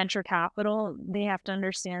venture capital, they have to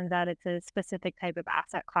understand that it's a specific type of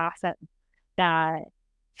asset class that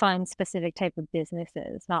funds specific type of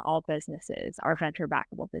businesses. Not all businesses are venture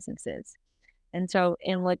backable businesses. And so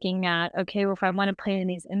in looking at, okay, well, if I want to play in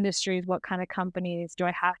these industries, what kind of companies do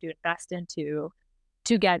I have to invest into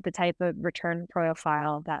to get the type of return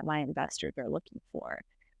profile that my investors are looking for?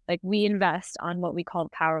 Like we invest on what we call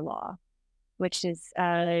power law, which is,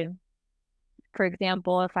 for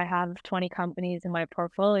example, if I have 20 companies in my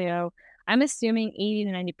portfolio, I'm assuming 80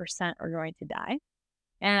 to 90% are going to die.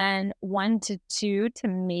 And 1 to 2 to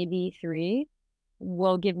maybe 3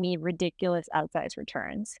 will give me ridiculous outsized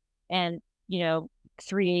returns. And, 3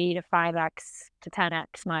 to 5x to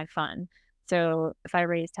 10x my fund. So if I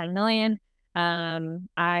raise 10 million,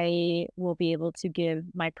 I will be able to give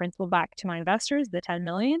my principal back to my investors, the 10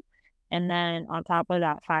 million. And then on top of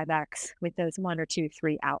that, 5x with those 1 or 2,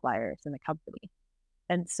 3 outliers in the company.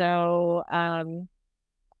 And so,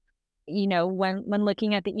 when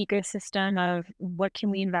looking at the ecosystem of what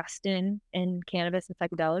can we invest in cannabis and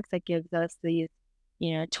psychedelics that gives us these,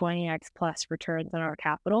 20x plus returns on our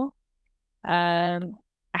capital, I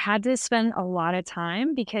had to spend a lot of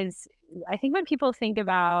time because I think when people think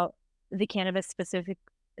about the cannabis specific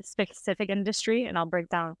industry, and I'll break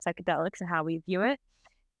down psychedelics and how we view it,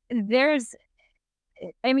 it's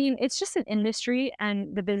just an industry,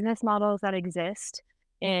 and the business models that exist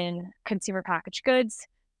in consumer packaged goods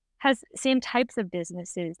has same types of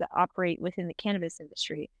businesses that operate within the cannabis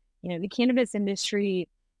industry. The cannabis industry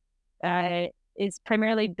is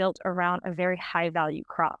primarily built around a very high value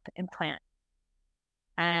crop and plant.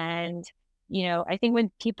 And, I think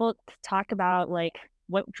when people talk about like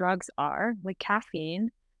what drugs are, like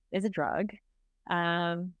caffeine is a drug,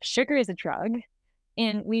 sugar is a drug,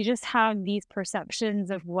 and we just have these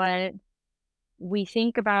perceptions of what we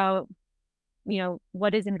think about,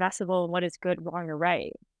 what is investable, what is good, wrong, or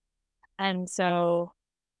right. And so,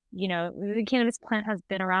 the cannabis plant has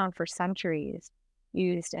been around for centuries,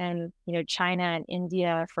 used in, China and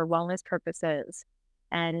India for wellness purposes.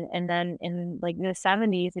 And then in like the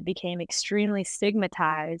 70s, it became extremely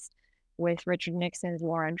stigmatized with Richard Nixon's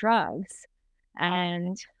war on drugs.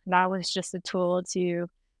 And that was just a tool to,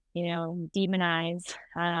 demonize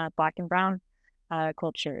Black and brown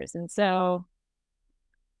cultures. And so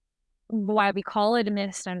why we call it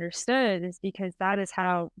misunderstood is because that is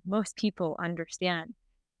how most people understand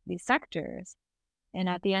these sectors. And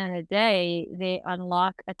at the end of the day, they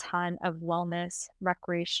unlock a ton of wellness,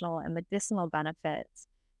 recreational, and medicinal benefits.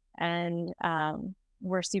 And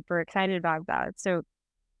we're super excited about that. So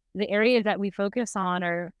the areas that we focus on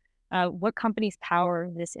are what companies power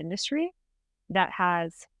this industry that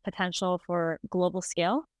has potential for global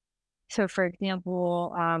scale. So for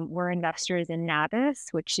example, we're investors in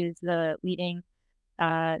Nabis, which is the leading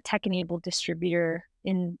tech-enabled distributor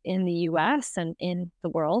in the US and in the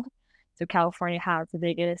world. So California has the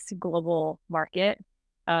biggest global market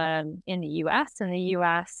in the US, and the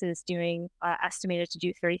US is doing estimated to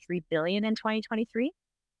do 33 billion in 2023.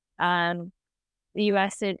 The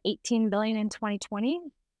US did 18 billion in 2020,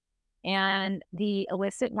 and the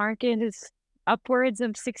illicit market is upwards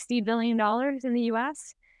of $60 billion in the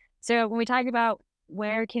US. So when we talk about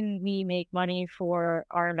where can we make money for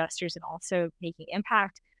our investors and also making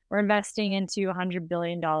impact, we're investing into $100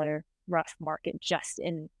 billion rough market just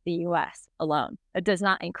in the US alone. It does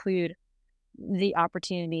not include the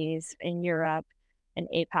opportunities in Europe and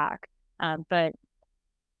APAC. But,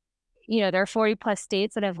 there are 40 plus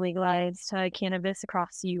states that have legalized cannabis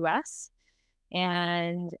across the US.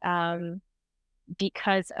 And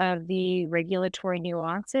because of the regulatory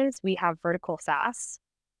nuances, we have vertical SaaS.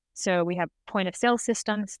 So we have point of sale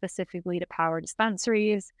systems specifically to power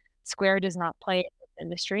dispensaries. Square does not play in this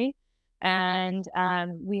industry. And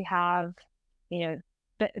we have,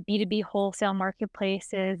 B2B wholesale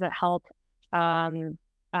marketplaces that help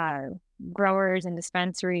growers and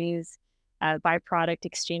dispensaries buy product,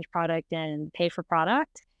 exchange product, and pay for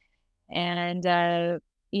product. And, I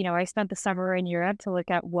spent the summer in Europe to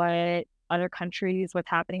look at what's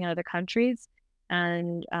happening in other countries.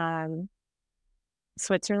 And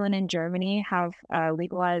Switzerland and Germany have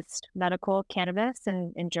legalized medical cannabis,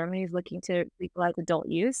 and Germany is looking to legalize adult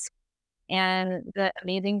use. And the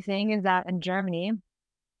amazing thing is that in Germany,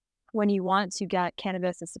 when you want to get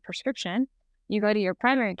cannabis as a prescription, you go to your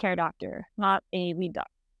primary care doctor, not a weed doctor.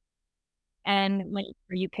 And when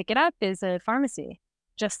you pick it up is a pharmacy,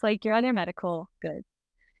 just like your other medical goods.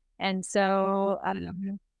 And so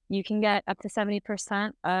you can get up to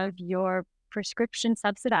 70% of your prescription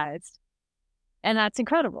subsidized. And that's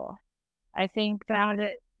incredible. I think that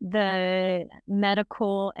the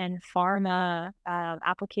medical and pharma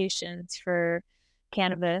applications for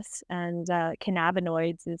cannabis and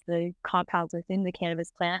cannabinoids is the compounds within the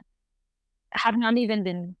cannabis plant have not even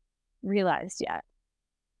been realized yet.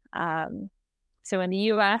 So in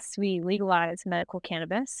the US, we legalize medical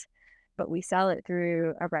cannabis, but we sell it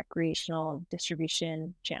through a recreational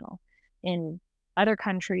distribution channel. In other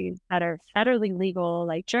countries that are federally legal,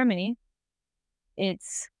 like Germany,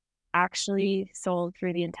 it's actually sold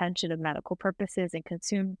through the intention of medical purposes and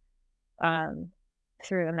consumed um,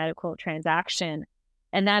 through a medical transaction.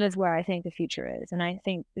 And that is where I think the future is. And I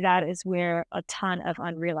think that is where a ton of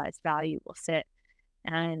unrealized value will sit.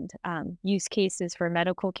 And use cases for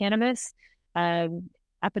medical cannabis.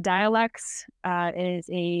 Epidiolex is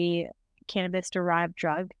a cannabis-derived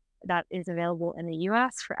drug that is available in the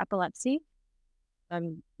US for epilepsy.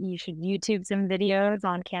 You should YouTube some videos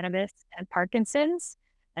on cannabis and Parkinson's,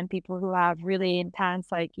 and people who have really intense,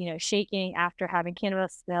 like, shaking after having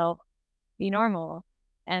cannabis, they'll be normal.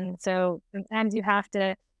 And so sometimes you have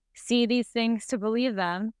to see these things to believe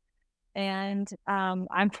them. And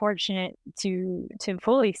I'm fortunate to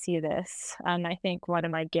fully see this. And I think one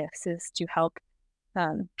of my gifts is to help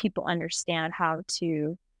people understand how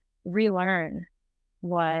to relearn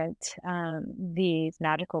what these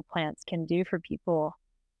magical plants can do for people,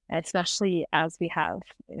 especially as we have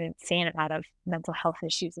an insane amount of mental health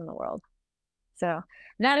issues in the world. So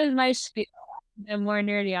that is my spiel. I'm more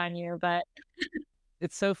nerdy on you, but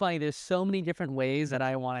It's so funny. There's so many different ways that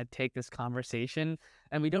I want to take this conversation,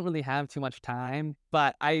 and we don't really have too much time.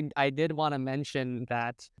 But I did want to mention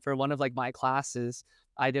that for one of like my classes,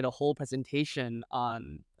 I did a whole presentation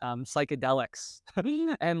on psychedelics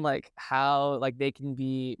and like how like they can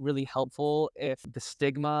be really helpful if the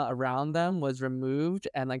stigma around them was removed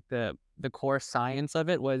and like the core science of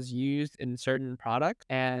it was used in certain products,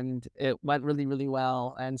 and it went really, really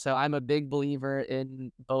well. And so I'm a big believer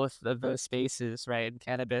in both of those spaces, right?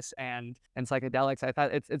 Cannabis and psychedelics. I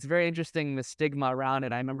thought it's very interesting, the stigma around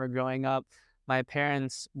it. I remember growing up, my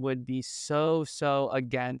parents would be so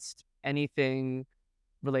against anything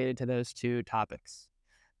related to those two topics.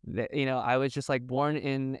 I was just like born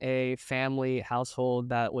in a family household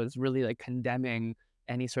that was really like condemning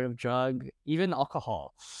any sort of drug, even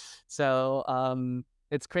alcohol. So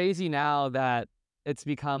it's crazy now that it's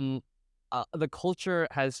become the culture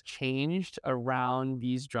has changed around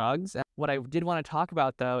these drugs. And what I did want to talk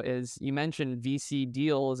about though is you mentioned VC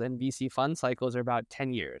deals and VC fund cycles are about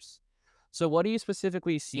 10 years. So what are you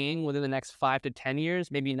specifically seeing within the next 5 to 10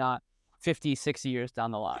 years, maybe not 50, 60 years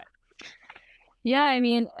down the line? yeah, I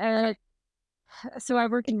mean, so I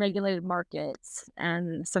work in regulated markets,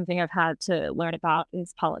 and something I've had to learn about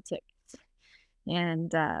is politics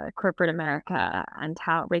and corporate America and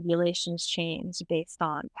how regulations change based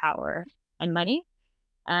on power and money.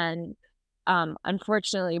 And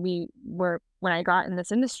unfortunately, when I got in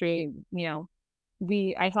this industry,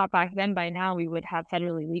 I thought back then by now we would have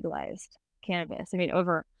federally legalized cannabis. I mean,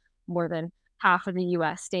 over more than half of the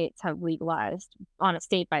US states have legalized on a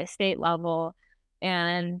state by state level.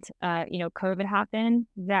 And, COVID happened.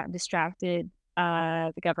 That distracted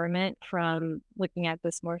the government from looking at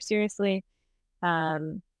this more seriously.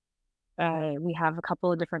 Um, we have a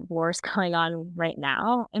couple of different wars going on right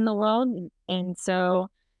now in the world. And so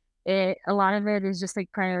a lot of it is just like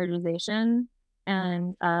prioritization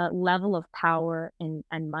and level of power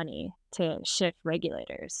and money to shift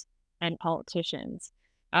regulators and politicians.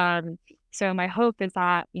 Um, so my hope is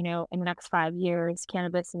that, in the next 5 years,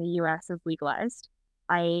 cannabis in the US is legalized.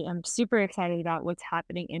 I am super excited about what's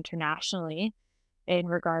happening internationally in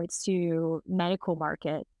regards to medical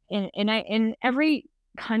market. And every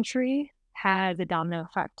country has a domino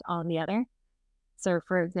effect on the other. So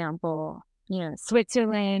for example,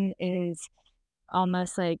 Switzerland is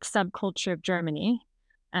almost like subculture of Germany,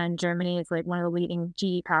 and Germany is like one of the leading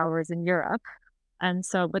G powers in Europe. And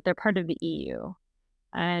so, but they're part of the EU,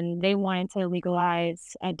 and they wanted to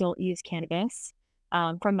legalize adult use cannabis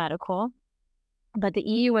for medical, but the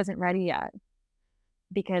EU wasn't ready yet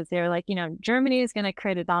because they're like, Germany is going to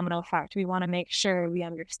create a domino effect. We want to make sure we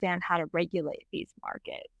understand how to regulate these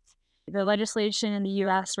markets. The legislation in the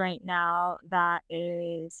US right now that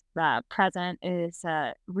is present is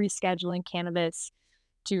rescheduling cannabis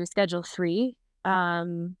to Schedule 3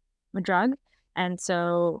 drug. And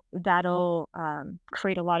so that'll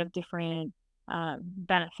create a lot of different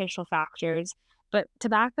beneficial factors. But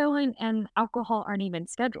tobacco and alcohol aren't even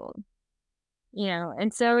scheduled,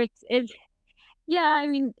 and so it's yeah, I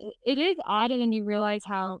mean, it is odd, and then you realize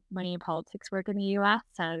how money and politics work in the US.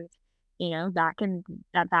 And back in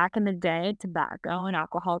the day, tobacco and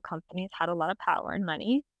alcohol companies had a lot of power and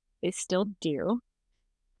money. They still do.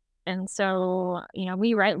 And so,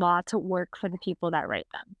 we write law to work for the people that write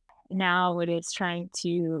them. Now it is trying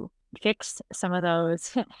to fix some of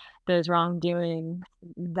those those wrongdoing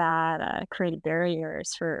that created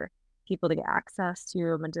barriers for people to get access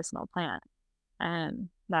to a medicinal plant. And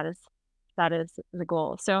that is the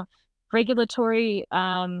goal. So regulatory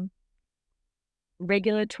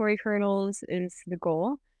regulatory hurdles is the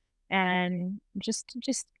goal, and just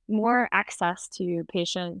more access to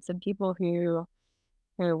patients and people who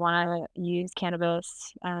want to use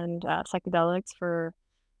cannabis and psychedelics for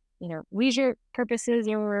leisure purposes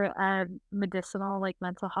or medicinal, like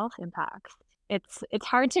mental health impacts. It's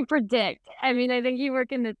hard to predict. I mean, I think you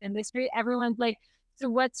work in this industry. Everyone's like, so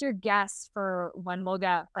what's your guess for when we'll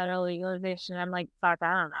get federal legalization? I'm like, fuck,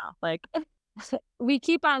 I don't know. Like, we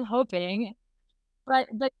keep on hoping, but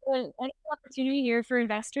an opportunity here for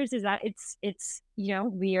investors is that it's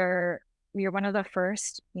we are one of the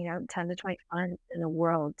first 10 to 20 funds in the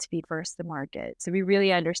world to be first to market. So we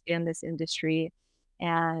really understand this industry,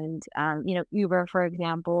 and Uber, for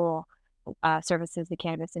example, services the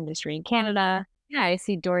cannabis industry in Canada. Yeah, I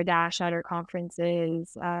see DoorDash at our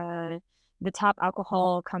conferences. The top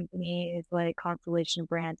alcohol companies like Constellation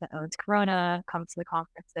Brands that owns Corona comes to the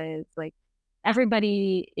conferences. Like,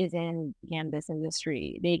 everybody is in the cannabis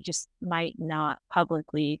industry. They just might not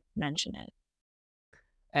publicly mention it.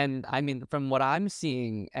 And I mean, from what I'm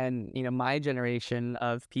seeing and, my generation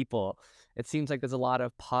of people, it seems like there's a lot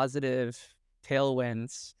of positive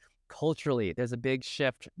tailwinds culturally. There's a big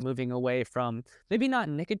shift moving away from maybe not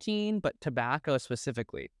nicotine, but tobacco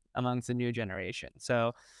specifically amongst the new generation.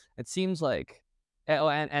 So it seems like,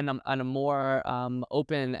 on a more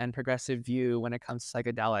open and progressive view when it comes to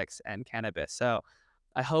psychedelics and cannabis. So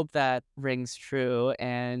I hope that rings true,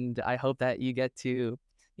 and I hope that you get to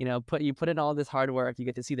put in all this hard work. You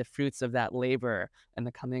get to see the fruits of that labor in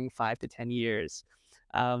the coming 5 to 10 years.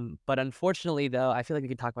 But unfortunately, though, I feel like we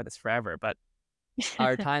could talk about this forever. But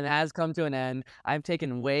our time has come to an end. I've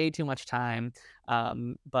taken way too much time.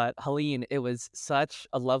 But Helene, it was such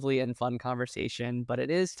a lovely and fun conversation. But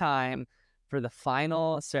it is time for the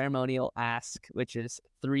final ceremonial ask, which is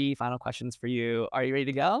 3 final questions for you. Are you ready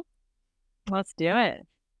to go? Let's do it.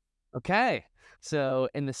 Okay. So,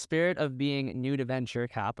 in the spirit of being new to venture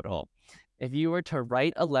capital, if you were to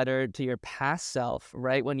write a letter to your past self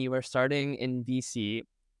right when you were starting in VC,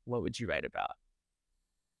 what would you write about?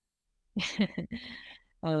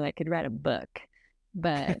 Oh, I could write a book,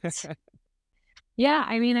 but yeah,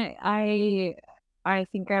 I mean, I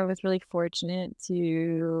think I was really fortunate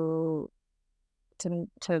to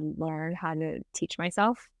learn how to teach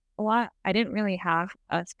myself a lot. I didn't really have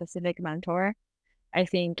a specific mentor. I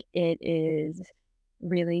think it is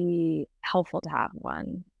really helpful to have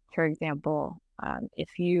one. For example,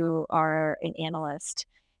 if you are an analyst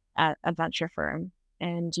at a venture firm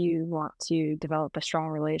and you want to develop a strong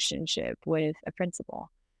relationship with a principal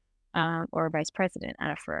or a vice president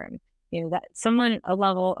at a firm, that someone a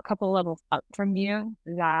couple of levels up from you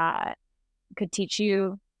that could teach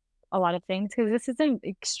you a lot of things, because this is an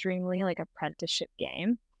extremely like apprenticeship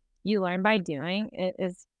game. You learn by doing. It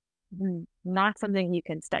is not something you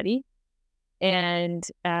can study. And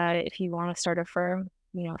if you want to start a firm,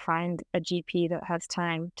 find a GP that has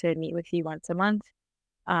time to meet with you once a month,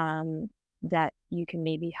 that you can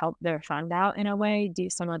maybe help their fund out in a way, do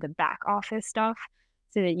some of the back office stuff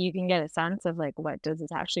so that you can get a sense of like, what does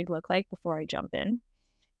this actually look like before I jump in.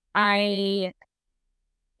 I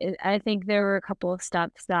I think there were a couple of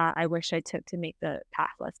steps that I wish I took to make the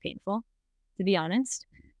path less painful, to be honest.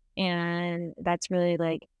 And that's really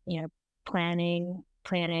like, planning,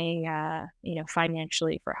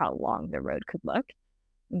 financially for how long the road could look.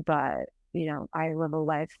 But, I live a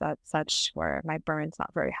life that's such where my burn's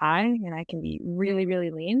not very high and I can be really, really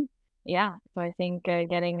lean. Yeah. So I think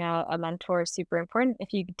getting a mentor is super important.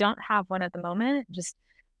 If you don't have one at the moment, just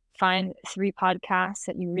find 3 podcasts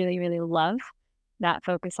that you really, really love that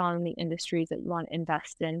focus on the industries that you want to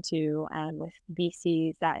invest into, and with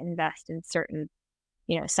VCs that invest in certain,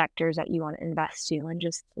 sectors that you want to invest to, and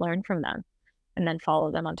just learn from them. And then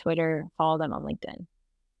follow them on Twitter, follow them on LinkedIn.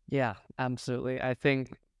 Yeah, absolutely. I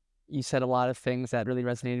think you said a lot of things that really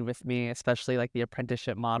resonated with me, especially like the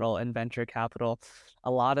apprenticeship model and venture capital.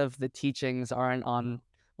 A lot of the teachings aren't on,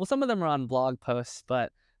 well, some of them are on blog posts,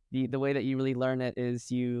 but the way that you really learn it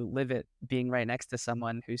is you live it being right next to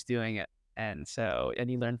someone who's doing it. And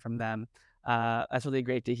you learn from them. That's really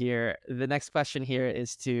great to hear. The next question here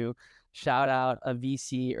is to shout out a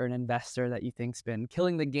VC or an investor that you think's been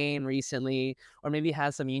killing the game recently, or maybe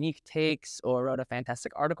has some unique takes, or wrote a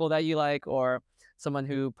fantastic article that you like, or someone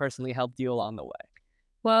who personally helped you along the way.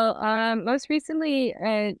 Well, most recently,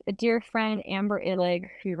 a dear friend, Amber Illig,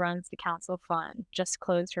 who runs the Council Fund, just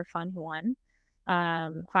closed her Fund 1,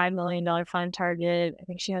 $5 million fund target. I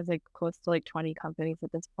think she has like close to like 20 companies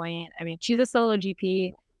at this point. I mean, she's a solo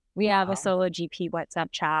GP. We have a Wow. solo GP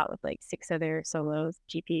WhatsApp chat with like 6 other solos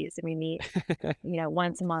GPs, and we meet,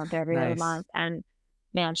 once a month, every other Nice. month. And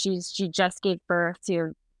man, she just gave birth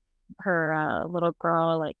to her little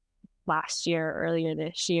girl like last year, earlier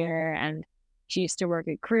this year, and She used to work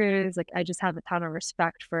at Cruise. Like, I just have a ton of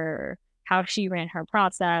respect for how she ran her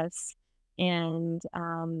process, and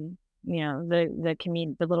the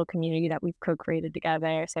little community that we've co-created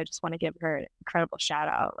together. So I just want to give her an incredible shout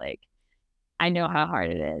out. Like, I know how hard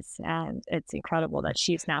it is, and it's incredible that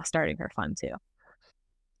she's now starting her fund too.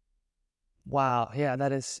 Wow. Yeah,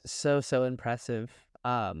 that is so impressive.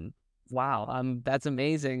 Wow. That's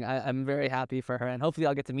amazing. I'm very happy for her, and hopefully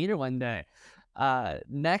I'll get to meet her one day.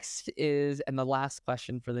 Next is, and the last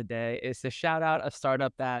question for the day is to shout out a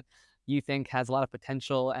startup that you think has a lot of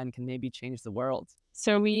potential and can maybe change the world.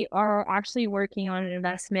 So we are actually working on an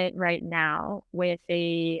investment right now with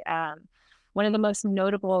a one of the most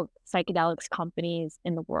notable psychedelics companies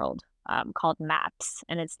in the world, called MAPS,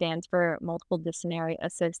 and it stands for Multiple Disciplinary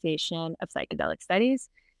Association of Psychedelic Studies.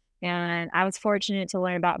 And I was fortunate to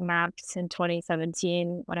learn about MAPS in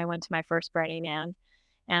 2017 when I went to my first Burning Man.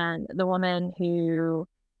 And the woman who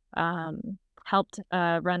helped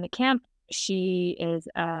run the camp, she is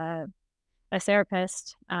a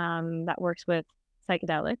therapist that works with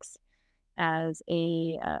psychedelics as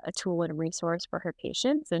a tool and a resource for her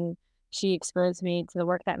patients. And she exposed me to the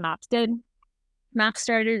work that MAPS did. MAPS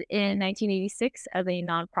started in 1986 as a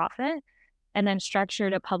nonprofit and then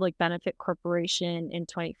structured a public benefit corporation in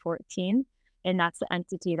 2014. And that's the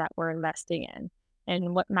entity that we're investing in.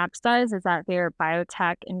 And what MAPS does is that they're a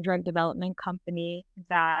biotech and drug development company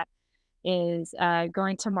that is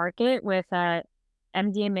going to market with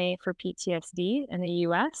MDMA for PTSD in the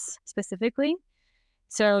US specifically.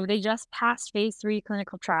 So they just passed phase 3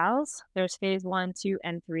 clinical trials. There's phase 1, 2,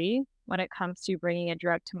 and 3 when it comes to bringing a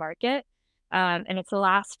drug to market. And it's the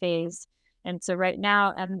last phase. And so right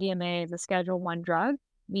now, MDMA is a Schedule 1 drug,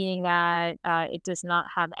 meaning that it does not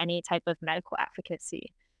have any type of medical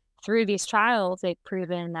efficacy. Through these trials, they've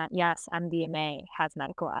proven that, yes, MDMA has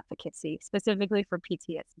medical efficacy, specifically for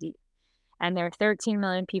PTSD. And there are 13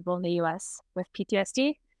 million people in the US with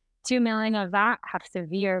PTSD. 2 million of that have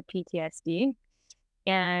severe PTSD,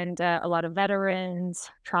 and a lot of veterans,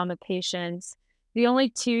 trauma patients. The only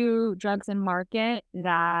 2 drugs in market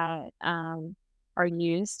that are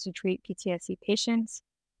used to treat PTSD patients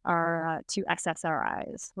are 2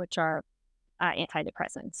 SSRIs, which are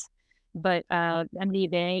antidepressants. But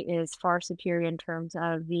MDMA is far superior in terms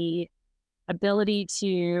of the ability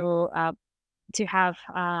to have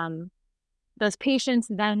those patients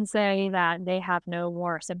then say that they have no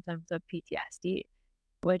more symptoms of PTSD,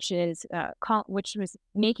 which was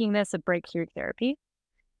making this a breakthrough therapy.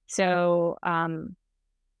 So,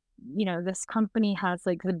 this company has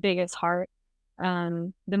like the biggest heart,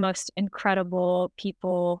 the most incredible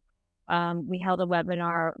people. We held a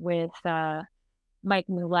webinar with Mike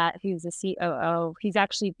Mullette, who's the COO. He's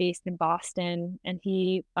actually based in Boston, and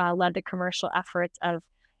he led the commercial efforts of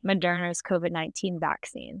Moderna's COVID-19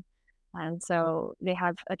 vaccine. And so they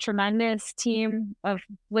have a tremendous team of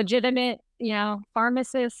legitimate,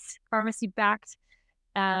 pharmacists, pharmacy-backed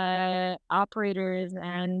operators,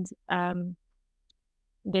 and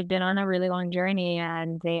they've been on a really long journey,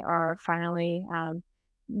 and they are finally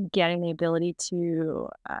getting the ability to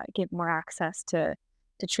give more access to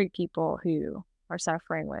treat people who are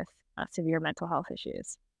suffering with severe mental health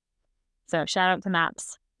issues. So shout out to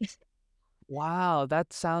MAPS. Wow,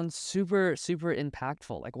 that sounds super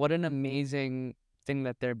impactful. Like, what an amazing thing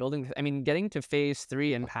that they're building. I mean, getting to phase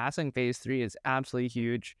 3 and passing phase 3 is absolutely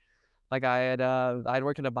huge. Like, I'd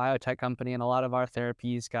worked at a biotech company, and a lot of our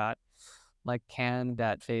therapies got like canned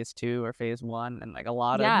at phase 2 or phase 1, and like a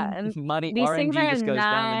lot of Yeah, and money these things R&D are just goes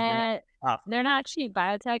down the drain. not Oh, they're not cheap.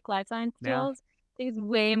 Biotech, life science yeah. tools takes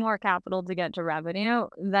way more capital to get to revenue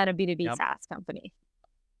than a B2B Yep. SaaS company.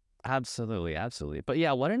 Absolutely. But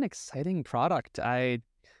yeah, what an exciting product. I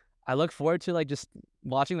look forward to like just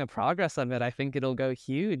watching the progress of it. I think it'll go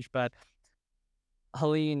huge. But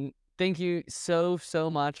Helene, thank you so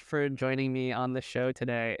much for joining me on the show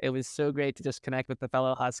today. It was so great to just connect with the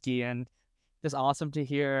fellow Husky, and just awesome to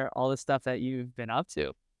hear all the stuff that you've been up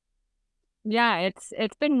to. Yeah,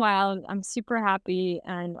 it's been wild. I'm super happy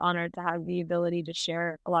and honored to have the ability to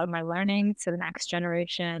share a lot of my learnings to the next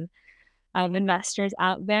generation of investors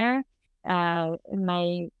out there.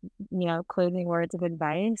 My closing words of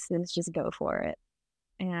advice is just go for it,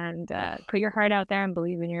 and put your heart out there and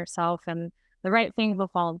believe in yourself, and the right things will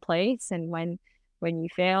fall in place. And when you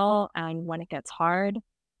fail and when it gets hard,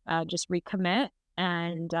 just recommit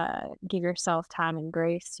and give yourself time and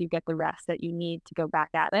grace to get the rest that you need to go back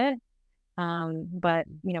at it. But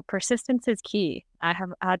persistence is key.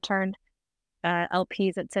 I turned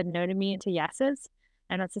LPs that said no to me into yeses.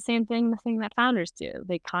 And it's the thing that founders do.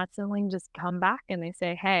 They constantly just come back and they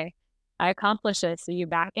say, hey, I accomplished this. Are you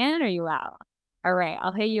back in or are you out? all right,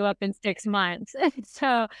 I'll hit you up in 6 months.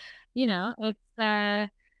 So,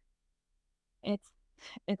 it's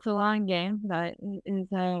it's a long game, but it is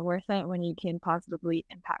worth it when you can positively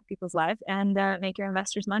impact people's lives and make your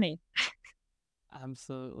investors money.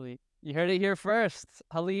 Absolutely. You heard it here first.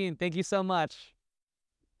 Helene, thank you so much.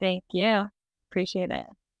 Thank you. Appreciate it.